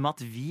nærme med at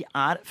vi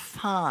er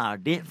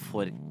ferdig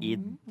for i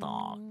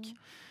dag.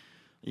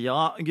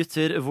 Ja,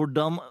 gutter,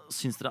 hvordan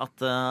syns dere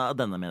at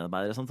denne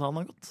medarbeidersamtalen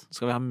har gått?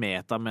 Skal vi ha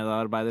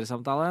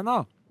metamedarbeidersamtale ennå?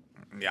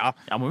 Ja,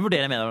 Jeg må jo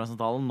vurdere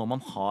medarbeidersamtalen når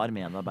man har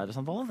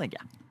medarbeidersamtale, tenker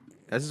jeg.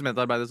 jeg syns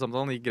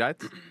medarbeidersamtalen gikk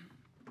greit.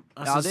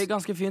 Ja, det er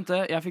ganske fint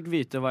det. Jeg fikk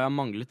vite hva jeg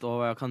manglet og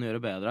hva jeg kan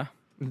gjøre bedre.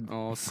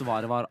 Og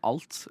svaret var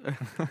alt.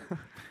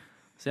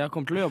 Så jeg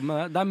kommer til å jobbe med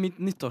det. Det er mitt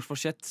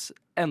nyttårsforsett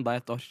enda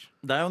et år.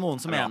 Det er jo noen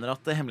som mener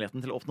at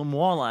hemmeligheten til å oppnå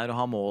mål er å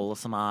ha mål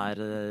som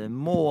er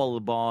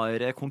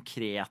målbare,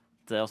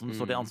 konkrete, og som du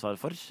står til ansvar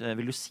for.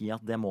 Vil du si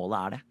at det målet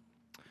er det?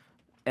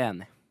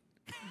 Enig.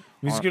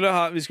 Vi skulle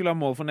ha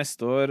mål for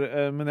neste år,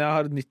 men jeg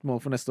har et nytt mål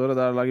for neste år, og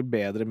det er å lage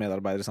bedre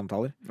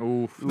medarbeidersamtaler. Det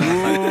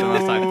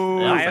er sterkt.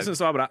 Nei, jeg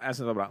synes det var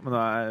bra, men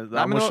det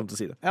er morsomt å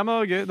si det. Ja, men det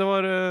var gøy. Det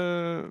var,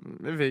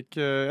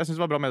 jeg synes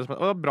det var bra medarbeidersamtale.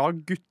 Og det var bra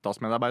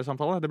Guttas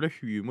medarbeidersamtale. Det ble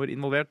humor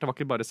involvert, det var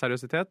ikke bare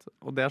seriøsitet.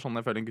 Og det er sånn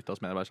jeg føler en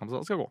Guttas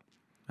medarbeidersamtale skal gå.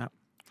 Ja.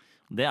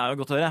 Det er jo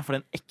godt å høre, for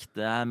den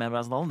ekte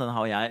medarbeidersamtalen, den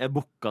har jeg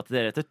booket til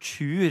dere til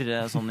tur,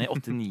 sånn i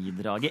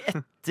 8-9-draget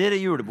etter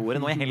julebordet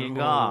nå i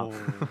helga.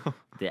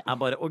 Det er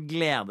bare å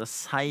glede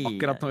seg.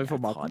 Akkurat når vi får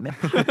maten.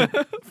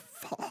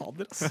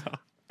 Fader, ass.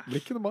 Blir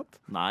ikke noe mat.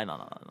 Nei,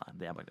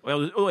 det er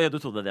bare... Du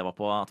trodde det var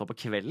på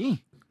kvelden?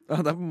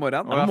 Ja, det er på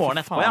morgenen. Det er på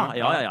morgenen etterpå, ja.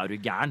 Ja, er du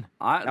gæren?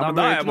 Nei, ja, men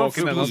da er jeg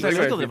våken ennå. Det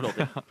skal dere få lov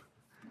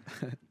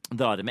til.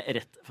 Drar med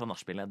rett fra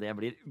nachspielet. Det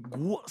blir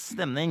god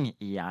stemning.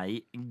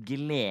 Jeg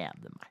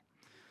gleder meg.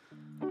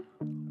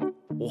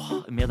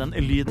 Med den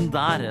lyden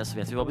der så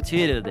vet vi hva det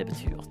betyr. Det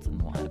betyr at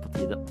nå er det på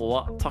tide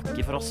å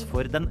takke for oss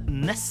for den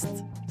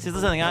nest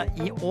siste sendingen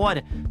i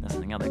år. Neste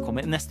sendingen det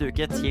kommer neste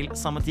uke til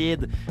samme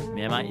tid.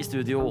 Med meg i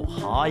studio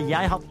har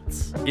jeg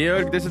hatt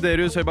Georg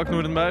Desiderius Høybakk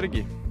Nordenberg,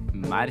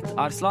 Mert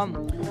Arslan,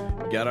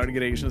 Gerhard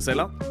Gregersen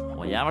Selland.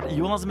 Og jeg har vært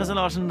Jonas Messe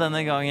Larsen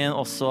denne gangen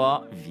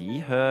også. Vi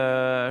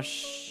hørs.